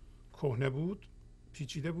توش کهنه بود،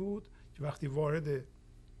 پیچیده بود، که وقتی وارد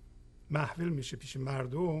محفل میشه پیش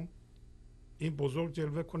مردم این بزرگ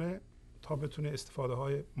جلوه کنه تا بتونه استفاده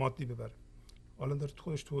های مادی ببره. حالا داره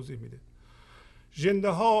خودش توضیح میده. ژنده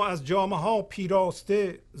ها از جامه ها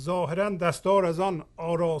پیراسته، ظاهرا دستار از آن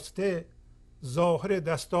آراسته. ظاهر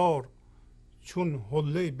دستار چون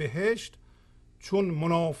حله بهشت، چون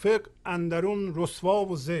منافق اندرون رسوا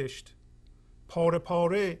و زشت. پاره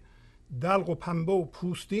پاره دلق و پنبه و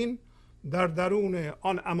پوستین، در درون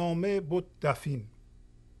آن عمامه بود دفین.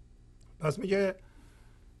 پس میگه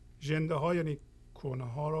ژنده ها یعنی کهنه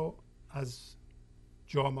ها رو از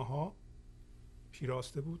جامه ها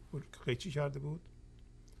پیراسته بود، قیچی کرده بود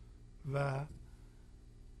و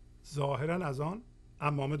ظاهرا از آن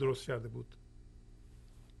عمامه درست کرده بود.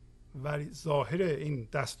 ولی ظاهر این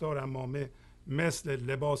دستار عمامه مثل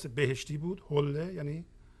لباس بهشتی بود. حله یعنی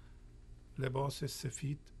لباس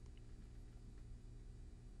سفید،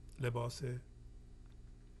 لباس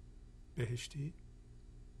بهشتی،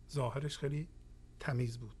 ظاهرش خیلی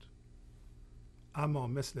تمیز بود، اما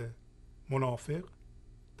مثل منافق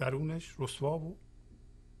درونش رسوا و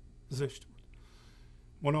زشت بود.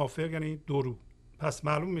 منافق یعنی درو. پس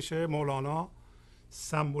معلوم میشه مولانا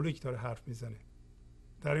سمبولیک داره حرف میزنه.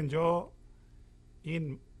 در اینجا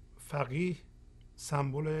این فقیه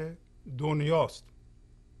سمبل دنیاست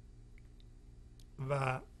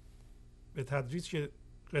و به تدریج که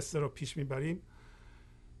قصه رو پیش میبریم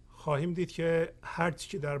خواهیم دید که هرچی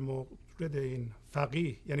که در مورد این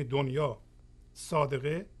فقیه یعنی دنیا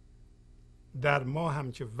صادقه، در ما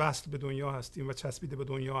هم که وصل به دنیا هستیم و چسبیده به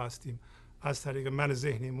دنیا هستیم از طریق من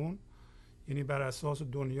ذهنیمون، یعنی بر اساس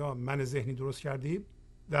دنیا من ذهنی درست کردیم،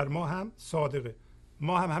 در ما هم صادقه.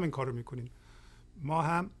 ما هم همین کار رو میکنیم. ما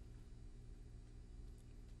هم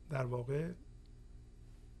در واقع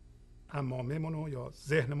عمامه‌مونو یا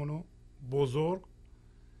ذهنمونو بزرگ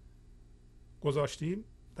گذاشتیم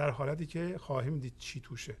در حالتی که خواهیم دید چی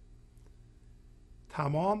توشه.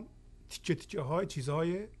 تمام تیکه تیکه های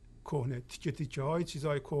چیزهای کهنه. تیکه تیکه های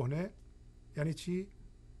چیزهای کهنه یعنی چی؟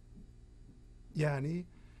 یعنی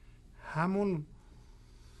همون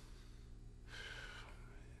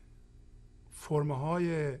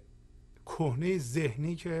فرم‌های کهنه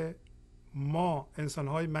ذهنی که ما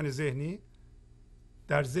انسان‌های من ذهنی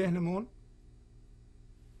در ذهنمون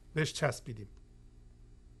بهش چسبیدیم.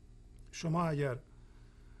 شما اگر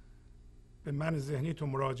به من ذهنی تو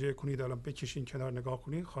مراجعه کنید، الان بکشین کنار نگاه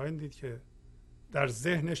کنید، خواهید دید که در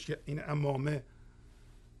ذهنش که این عمامه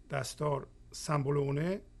دستار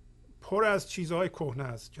سمبولونه پر از چیزهای کهنه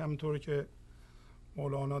است که همونطوری که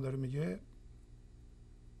مولانا داره میگه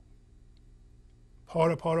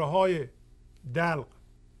پاره پاره های دلق،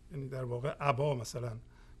 یعنی در واقع عبا مثلا،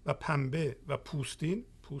 و پنبه و پوستین.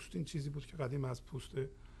 پوستین چیزی بود که قدیم از پوست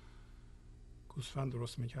گوسفند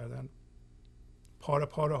درست میکردن. پاره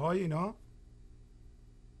پاره های اینا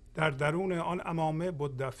در درون آن عمامه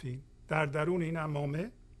بود دفین. در درون این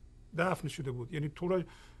عمامه دفن شده بود. یعنی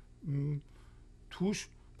توش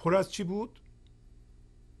پر از چی بود؟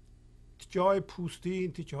 تیکه های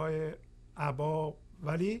پوستین، تیکه های عبا،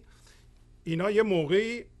 ولی اینا یه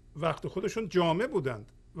موقعی وقت خودشون جامع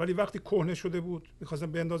بودند. ولی وقتی کهنه شده بود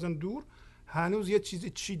میخواستن بندازن دور، هنوز یه چیزی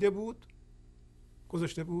چیده بود،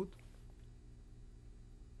 گذاشته بود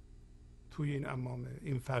توی این عمامه،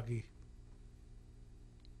 این فقیه.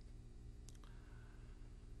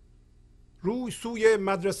 روی سوی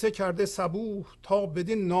مدرسه کرده صبوح، تا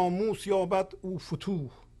بدین ناموس یابد او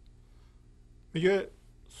فتوح. میگه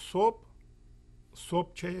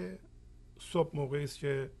صبح که صبح موقعی است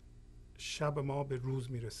که شب ما به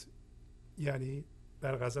روز میرسه. یعنی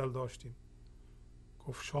در غزل داشتیم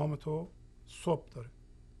گفت شام تو صبح داره.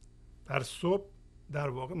 در صبح در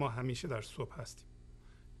واقع ما همیشه در صبح هستیم.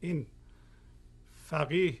 این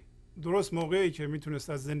فقیه درست موقعی که میتونست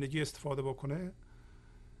از زندگی استفاده بکنه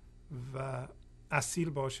و اصیل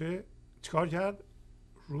باشه، چیکار کرد؟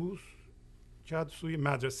 روز کرد سوی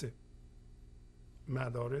مدرسه.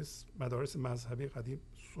 مدارس مذهبی قدیم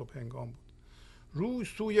صبح هنگام بود. روی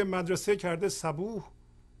سوی مدرسه کرده صبوح.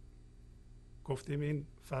 گفتیم این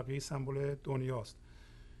فقیه سمبل دنیاست.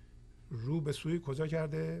 رو به سوی کجا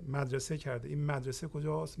کرده؟ مدرسه کرده. این مدرسه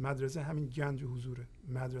کجاست؟ مدرسه همین گنج حضوره.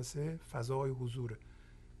 مدرسه فضای حضوره.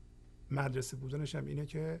 مدرسه بودنش هم اینه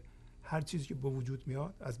که هر چیزی که به وجود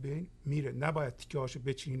میاد از بین میره. نباید تیکه هاشو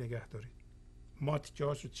بچینی نگه داری. ما تیکه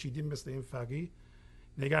هاشو چیدیم مثل این فقیه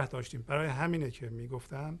نگه داشتیم. برای همینه که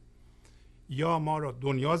میگفتم یا ما را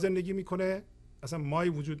دنیا زندگی میکنه، اصلا مایی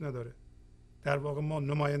وجود نداره. در واقع ما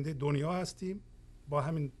نماینده دنیا هستیم با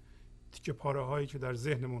همین تیکه پاره هایی که در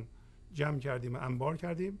ذهنمون جمع کردیم و انبار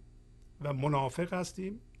کردیم، و منافق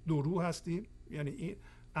هستیم، دورو هستیم. یعنی این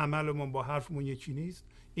عملمون با حرفمون یکی نیست،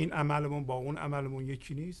 این عملمون با اون عملمون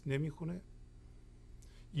یکی نیست، نمیخونه.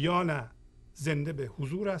 یا نه زنده به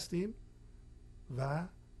حضور هستیم و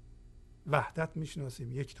وحدت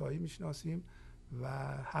میشناسیم، یکتایی میشناسیم و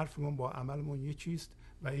حرفمون با عملمون یکیست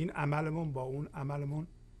و این عملمون با اون عملمون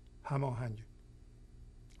هماهنگه.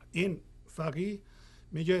 این فقیه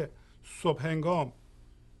میگه صبح هنگام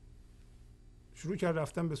شروع کرد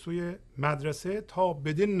رفتن به سوی مدرسه تا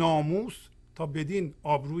بدین ناموس، تا بدین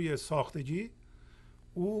آبروی ساختگی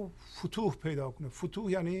او فتوح پیدا کنه.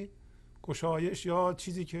 فتوح یعنی گشایش یا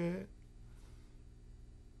چیزی که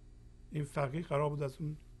این فقیه قرار بود از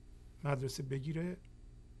اون مدرسه بگیره.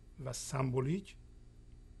 و سمبولیک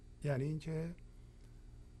یعنی اینکه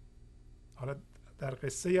حالا در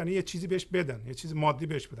قصه یعنی یه چیزی بهش بدن، یه چیز مادی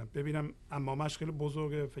بهش بدن. ببینم عمامش خیلی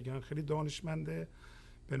بزرگه، فکر خیلی دانشمنده،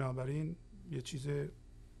 بنابراین یه چیز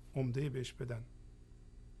عمده بهش بدن.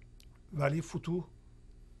 ولی فتوح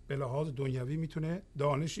به لحاظ دنیوی میتونه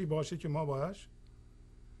دانشی باشه که ما باهاش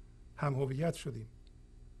هم هویت شدیم.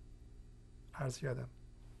 عرض کردم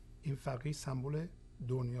این فقیه سمبل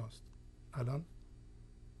دنیاست. الان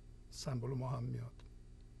سمبل ما هم میاد.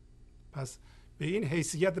 پس به این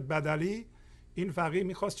حیثیت بدلی این فقیه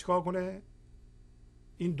میخواست چیکار کنه؟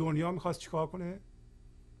 این دنیا میخواست چیکار کنه؟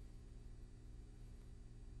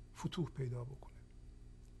 فتوح پیدا بکنه.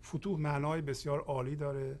 فتوح معنای بسیار عالی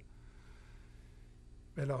داره.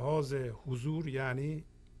 به لحاظ حضور یعنی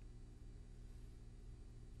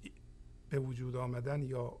به وجود آمدن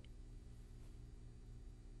یا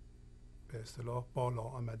به اصطلاح بالا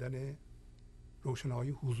آمدن روشنایی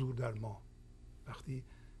حضور در ما. وقتی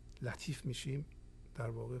لطیف میشیم در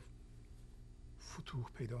واقع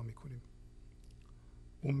فتوح پیدا میکنیم.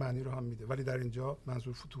 اون معنی رو هم میده، ولی در اینجا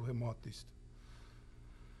منظور فتوح مادی است.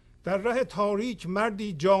 در ره تاریک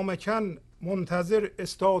مردی جامکن، منتظر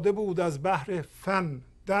استاده بود از بحر فن.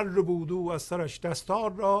 در بود او از سرش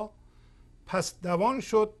دستار را، پس دوان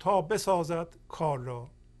شد تا بسازد کار را.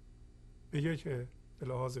 بگه که به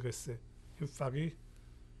لحاظ قصه این فقیه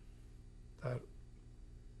در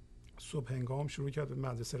صبح هنگام شروع کرد به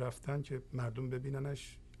مدرسه رفتن که مردم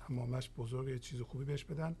ببیننش، حمامش بزرگ، چیز خوبی بهش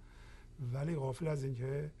بدن، ولی غافل از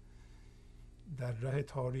اینکه در ره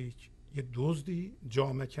تاریک یه دزدی،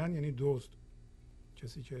 جامکن یعنی دزد،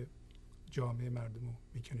 کسی که جامعه مردم رو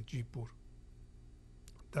میکنه، جیب بر.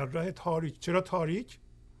 در ره تاریک. چرا تاریک؟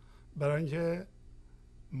 برای اینکه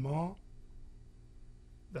ما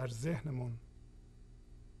در ذهنمون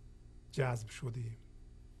جذب شدیم،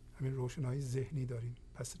 همین روشنایی ذهنی داریم.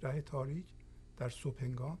 پس ره تاریک در صبح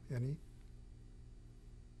هنگام یعنی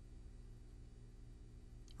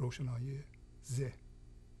روشنایی ذهن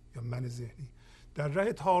یا من ذهنی. در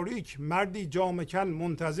ره تاریک مردی جامکن،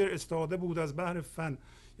 منتظر استاده بود از بحر فن.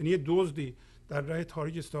 یعنی یه دزدی در ره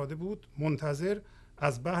تاریک استاده بود، منتظر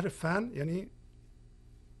از بحر فن، یعنی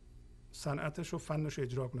صنعتش و فنش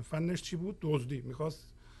اجرا کنه. فنش چی بود؟ دزدی.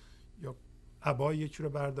 میخواست یا عبای یکی رو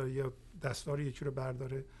برداره یا دستار یکی رو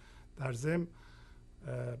برداره. در ضمن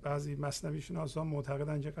بعضی مثنوی شناسان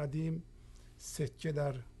معتقدن که قدیم سکه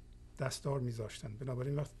در دستار میذاشتن،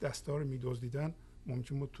 بنابراین وقتی دستار میدزدیدن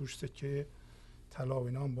ممکن بود توش سکه طلا و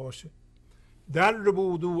اینا هم باشه. در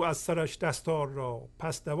ربود او از سرش دستار را،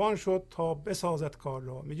 پس دوان شد تا بسازد کار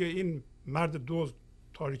را. میگه این مرد دزد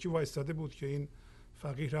تاریکی وایستاده بود که این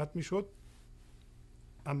فقیه رد میشد،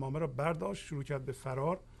 عمامه را برداشت، شروع کرد به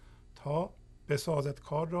فرار تا بسازد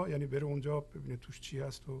کار را، یعنی بره اونجا ببینه توش چی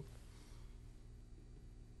هست و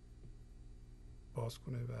باز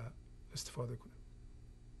کنه و استفاده کنه.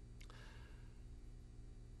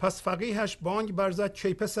 پس فقیهش بانگ برزد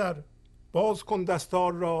کی پسر، باز کن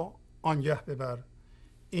دستار را آنگه ببر.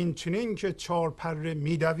 این چنین که چار پره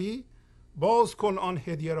میدوی، باز کن آن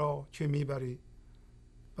هدیه را که میبری.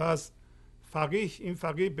 پس این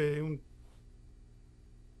فقیه به اون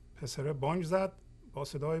پسره بانگ زد با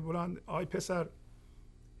صدای بلند، آی پسر،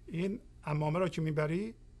 این عمامه را که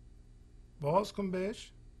میبری باز کن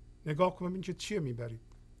بهش، نگاه کن ببین که چیه میبری.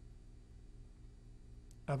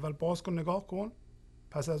 اول باز کن نگاه کن،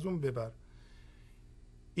 پس از اون ببر.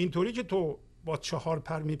 اینطوری که تو با 4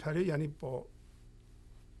 پر میپری، یعنی با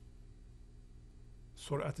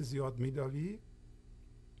سرعت زیاد میدوی،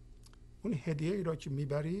 اون هدیه ای را که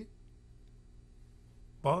میبری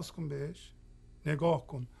باز کن بهش، نگاه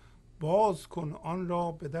کن، باز کن آن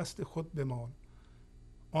را به دست خود بمال.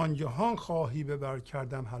 آن جهان خواهی ببر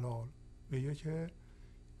کردم حلال. میگه که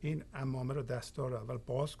این عمامه رو دستار اول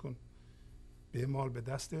باز کن، بمال به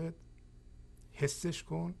دستت، حسش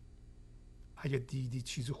کن، اگه دیدی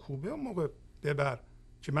چیز خوبه اون موقع ببر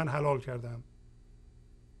که من حلال کردم.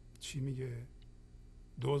 چی میگه؟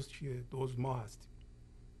 دزد کیه؟ دزد ما هستیم.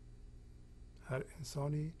 هر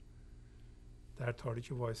انسانی در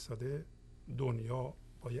تاریکی وایستاده، دنیا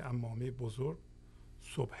با یه عمامه بزرگ،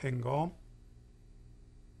 صبح هنگام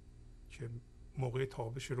که موقع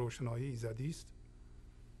تابش روشنایی ایزدی است،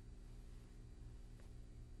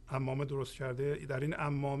 عمامه درست کرده. در این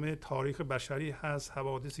عمامه تاریخ بشری هست،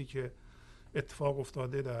 حوادثی که اتفاق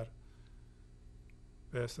افتاده در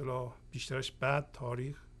به اصطلاح بیشترش بعد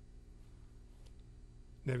تاریخ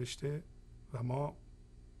نوشته و ما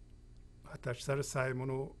حتی سر سعیمون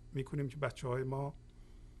رو میکنیم که بچه های ما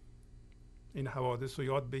این حوادث رو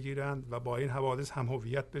یاد بگیرند و با این حوادث هم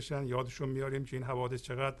هویت بشن. یادشون میاریم که این حوادث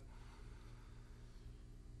چقدر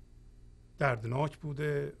دردناک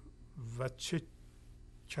بوده و چه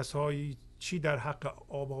کسایی چی در حق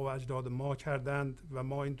آبا و اجداد ما کردند و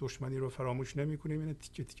ما این دشمنی رو فراموش نمی کنیم. این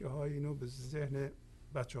تیکه تیکه های اینو به ذهن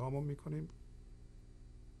بچه هامون میکنیم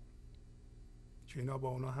که اینا با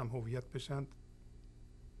اونا هم هویت بشند.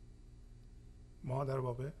 ما در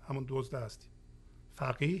واقع همون دزد هستیم.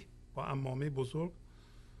 فقیه با عمامه بزرگ،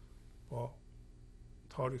 با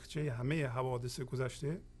تاریخچه همه حوادث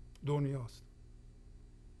گذشته دنیاست.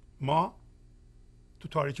 ما تو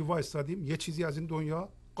تاریکی وایستادیم یه چیزی از این دنیا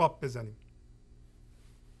قاب بزنیم،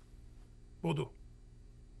 بدو.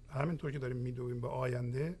 همینطور که داریم میدویم به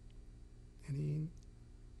آینده. یعنی این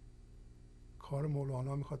کار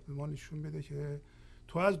مولانا میخواد به ما نشون بده که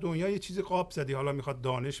تو از دنیا یه چیزی قاب زدی، حالا میخواد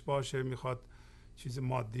دانش باشه، میخواد چیز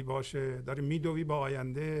مادی باشه، داری میدوی به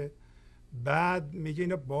آینده. بعد میگه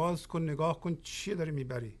اینو باز کن، نگاه کن چیه داری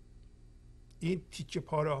میبری. این تیکه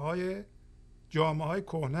پاره های جامعه های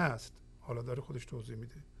کهنه است. حالا داره خودش توضیح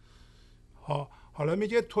میده. حالا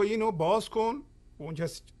میگه تو اینو باز کن. اون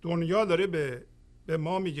کسی دنیا داره به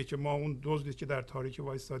ما میگه که ما اون دزدی که در تاریکی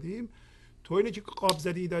وایستادیم، تو اینو که قاب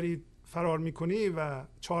زدی داری فرار میکنی و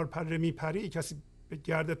 4 پره میپری، کسی به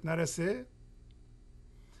گردت نرسه،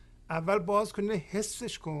 اول باز کن،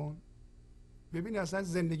 حسش کن، ببین اصلا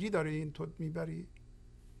زندگی داره این تو میبری.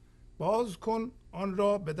 باز کن آن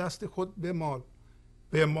را به دست خود بمال.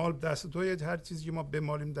 بمال دست تو، هر چیزی که ما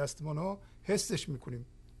بمالیم دستمون رو حسش میکنیم،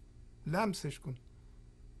 لمسش کن.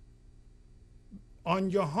 آن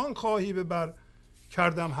جهان خواهی ببر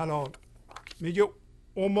کردم حلال. میگه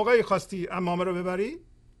اون موقعی خواستی عمامه رو ببری،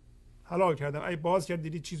 حلال کردم. ای باز کرد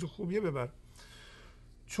دیدی چیز خوبیه، ببر.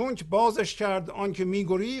 چون که بازش کرد آن که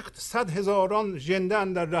میگریخت، 100 هزاران ژنده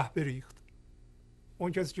اندر ره بریخت.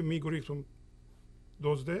 اون کسی که میگریخت، اون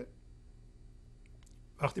دزده،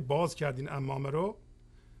 وقتی باز کرد این عمامه رو،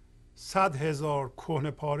 100 هزار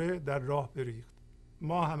کهنه پاره در راه بریخت.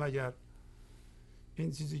 ما هم اگر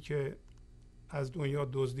این چیزی که از دنیا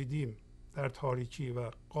دزدیدیم در تاریکی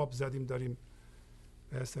و قاب زدیم داریم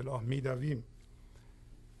به اصطلاح میدویم،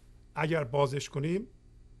 اگر بازش کنیم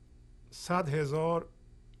 100 هزار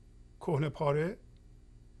کهنه پاره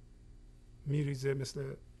میریزه،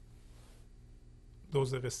 مثل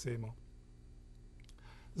دزد قصه ما.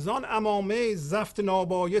 زان عمامه زفت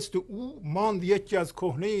نابایست او، ماند یکی از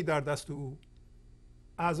کهنه در دست او.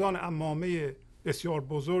 از آن عمامه بسیار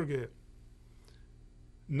بزرگ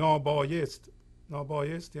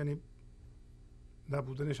نابایست یعنی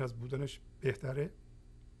نبودنش از بودنش بهتره،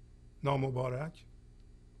 نامبارک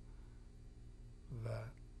و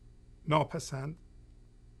ناپسند،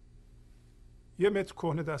 یه متر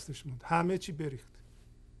کهنه دستش موند، همه چی بریخت.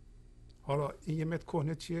 حالا این یه متر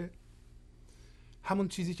کهنه چیه؟ همون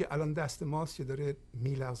چیزی که الان دست ماست که داره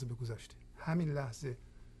میلغزه به گذشته. همین لحظه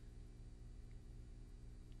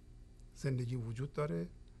زندگی وجود داره،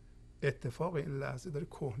 اتفاق این لحظه داره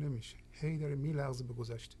کهنه میشه، هی داره میلغزه به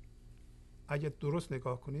گذشته. اگه درست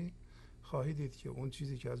نگاه کنی خواهی دید که اون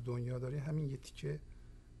چیزی که از دنیا داری همین یه تیکه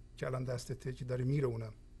که الان دستته که داره میره،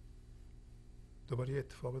 اونم دوباره یه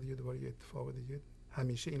اتفاق دیگه، دوباره یه اتفاق دیگه،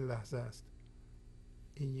 همیشه این لحظه است.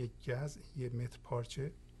 این یک گز، یه متر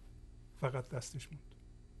پارچه فقط دستش موند.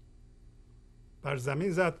 بر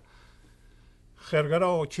زمین زد خرقه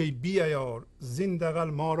را که بی عیار، زین دغل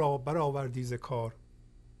ما را برآوردی ز کار.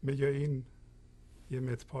 میگه این یه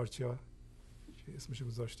متر پارچه که اسمش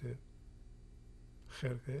گذاشته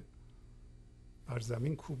خرقه، بر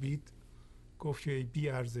زمین کوبید، گفت که بی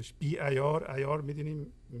ارزش، بی عیار. عیار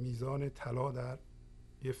میدونیم میزان طلا در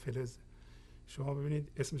یه فلز. شما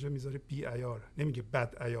ببینید اسمش میذاره بی عیار، نمیگه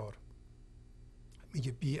بد عیار،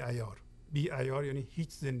 میگه بی عیار. بی عیار یعنی هیچ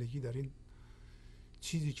زندگی در این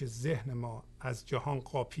چیزی که ذهن ما از جهان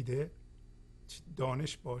قاپیده،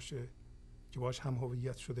 دانش باشه که باش هم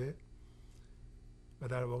هویت شده و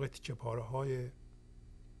در واقع تیکه پاره های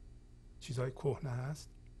چیزهای کهنه هست،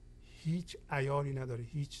 هیچ عیاری نداره،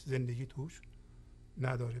 هیچ زندگی توش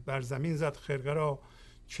نداره. بر زمین زد خرقه را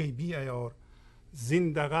که بی عیار،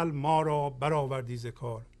 زین دغل ما را برآوردی ز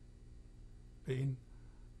کار. به این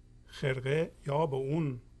خرقه یا به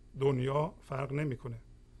اون دنیا فرق نمیکنه.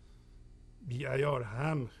 بی عیار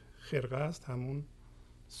هم خرقه است، همون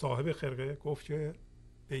صاحب خرقه گفت که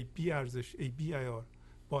ای بی ارزش، ای بی عیار،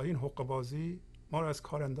 با این حقه بازی ما رو از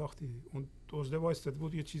کار انداختی. اون دزده وایستاده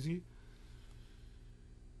بود یه چیزی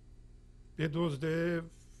به دزده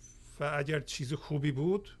و اگر چیز خوبی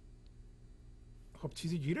بود خب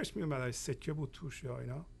چیزی گیرش می اومد، سکه بود توش یا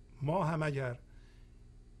اینا. ما هم اگر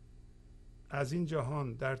از این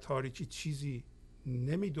جهان در تاریکی چیزی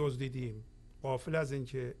نمی دزدیدیم، غافل از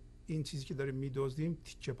اینکه این چیزی که داریم می دزدیم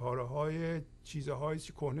تیکه پاره های چیزهایی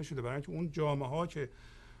که کهنه شده، برای اینکه اون جامه ها که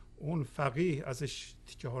اون فقیه ازش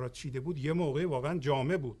تیکه ها را چیده بود یه موقع واقعا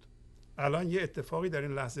جامه بود. الان یه اتفاقی در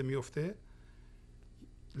این لحظه میفته،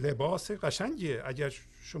 لباس قشنگیه، اگر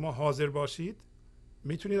شما حاضر باشید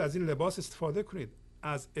میتونید از این لباس استفاده کنید،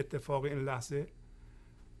 از اتفاق این لحظه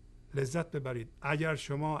لذت ببرید. اگر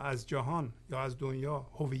شما از جهان یا از دنیا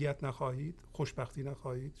هویت نخواهید، خوشبختی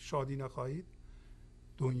نخواهید، شادی نخواهید،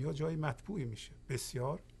 دنیا جای مطبوعی میشه،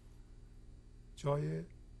 بسیار جای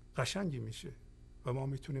قشنگی میشه و ما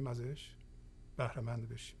میتونیم ازش بهره مند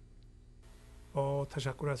بشیم. با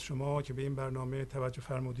تشکر از شما که به این برنامه توجه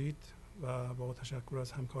فرمودید و با تشکر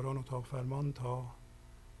از همکاران اتاق فرمان، تا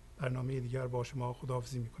برنامه دیگر با شما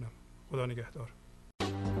خداحافظی میکنم. خدا نگهدار.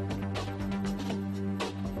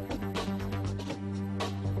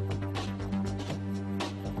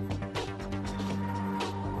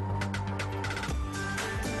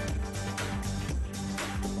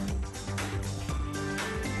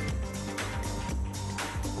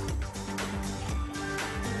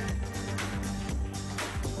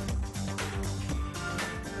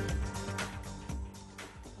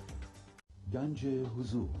 گنج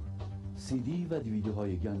حضور، CD و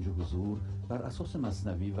دیویدیوهای گنج حضور بر اساس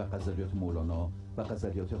مثنوی و غزلیات مولانا و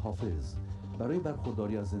غزلیات حافظ برای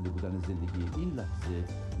برخورداری از زنده بودن زندگی این لحظه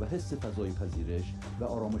و حس فضای پذیرش و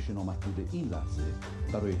آرامش نامحدود این لحظه،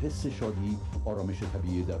 برای حس شادی، آرامش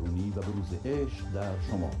طبیعی درونی و بروز عشق در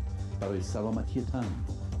شما، برای سلامتی تن،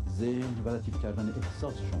 ذهن و لطیف کردن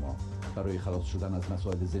احساس شما، برای خلاص شدن از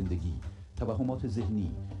مسائل زندگی، توهمات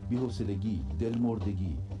ذهنی، بی‌حوصلگی،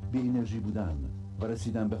 دلمردگی، بی انرژی بودن و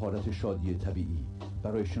رسیدن به حالت شادی طبیعی،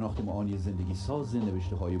 برای شناخت معانی زندگی ساز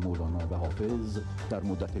نوشته‌های مولانا و حافظ در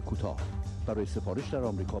مدت کوتاه. برای سفارش در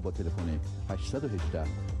آمریکا با تلفن 818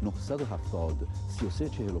 970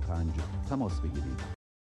 3345 تماس بگیرید.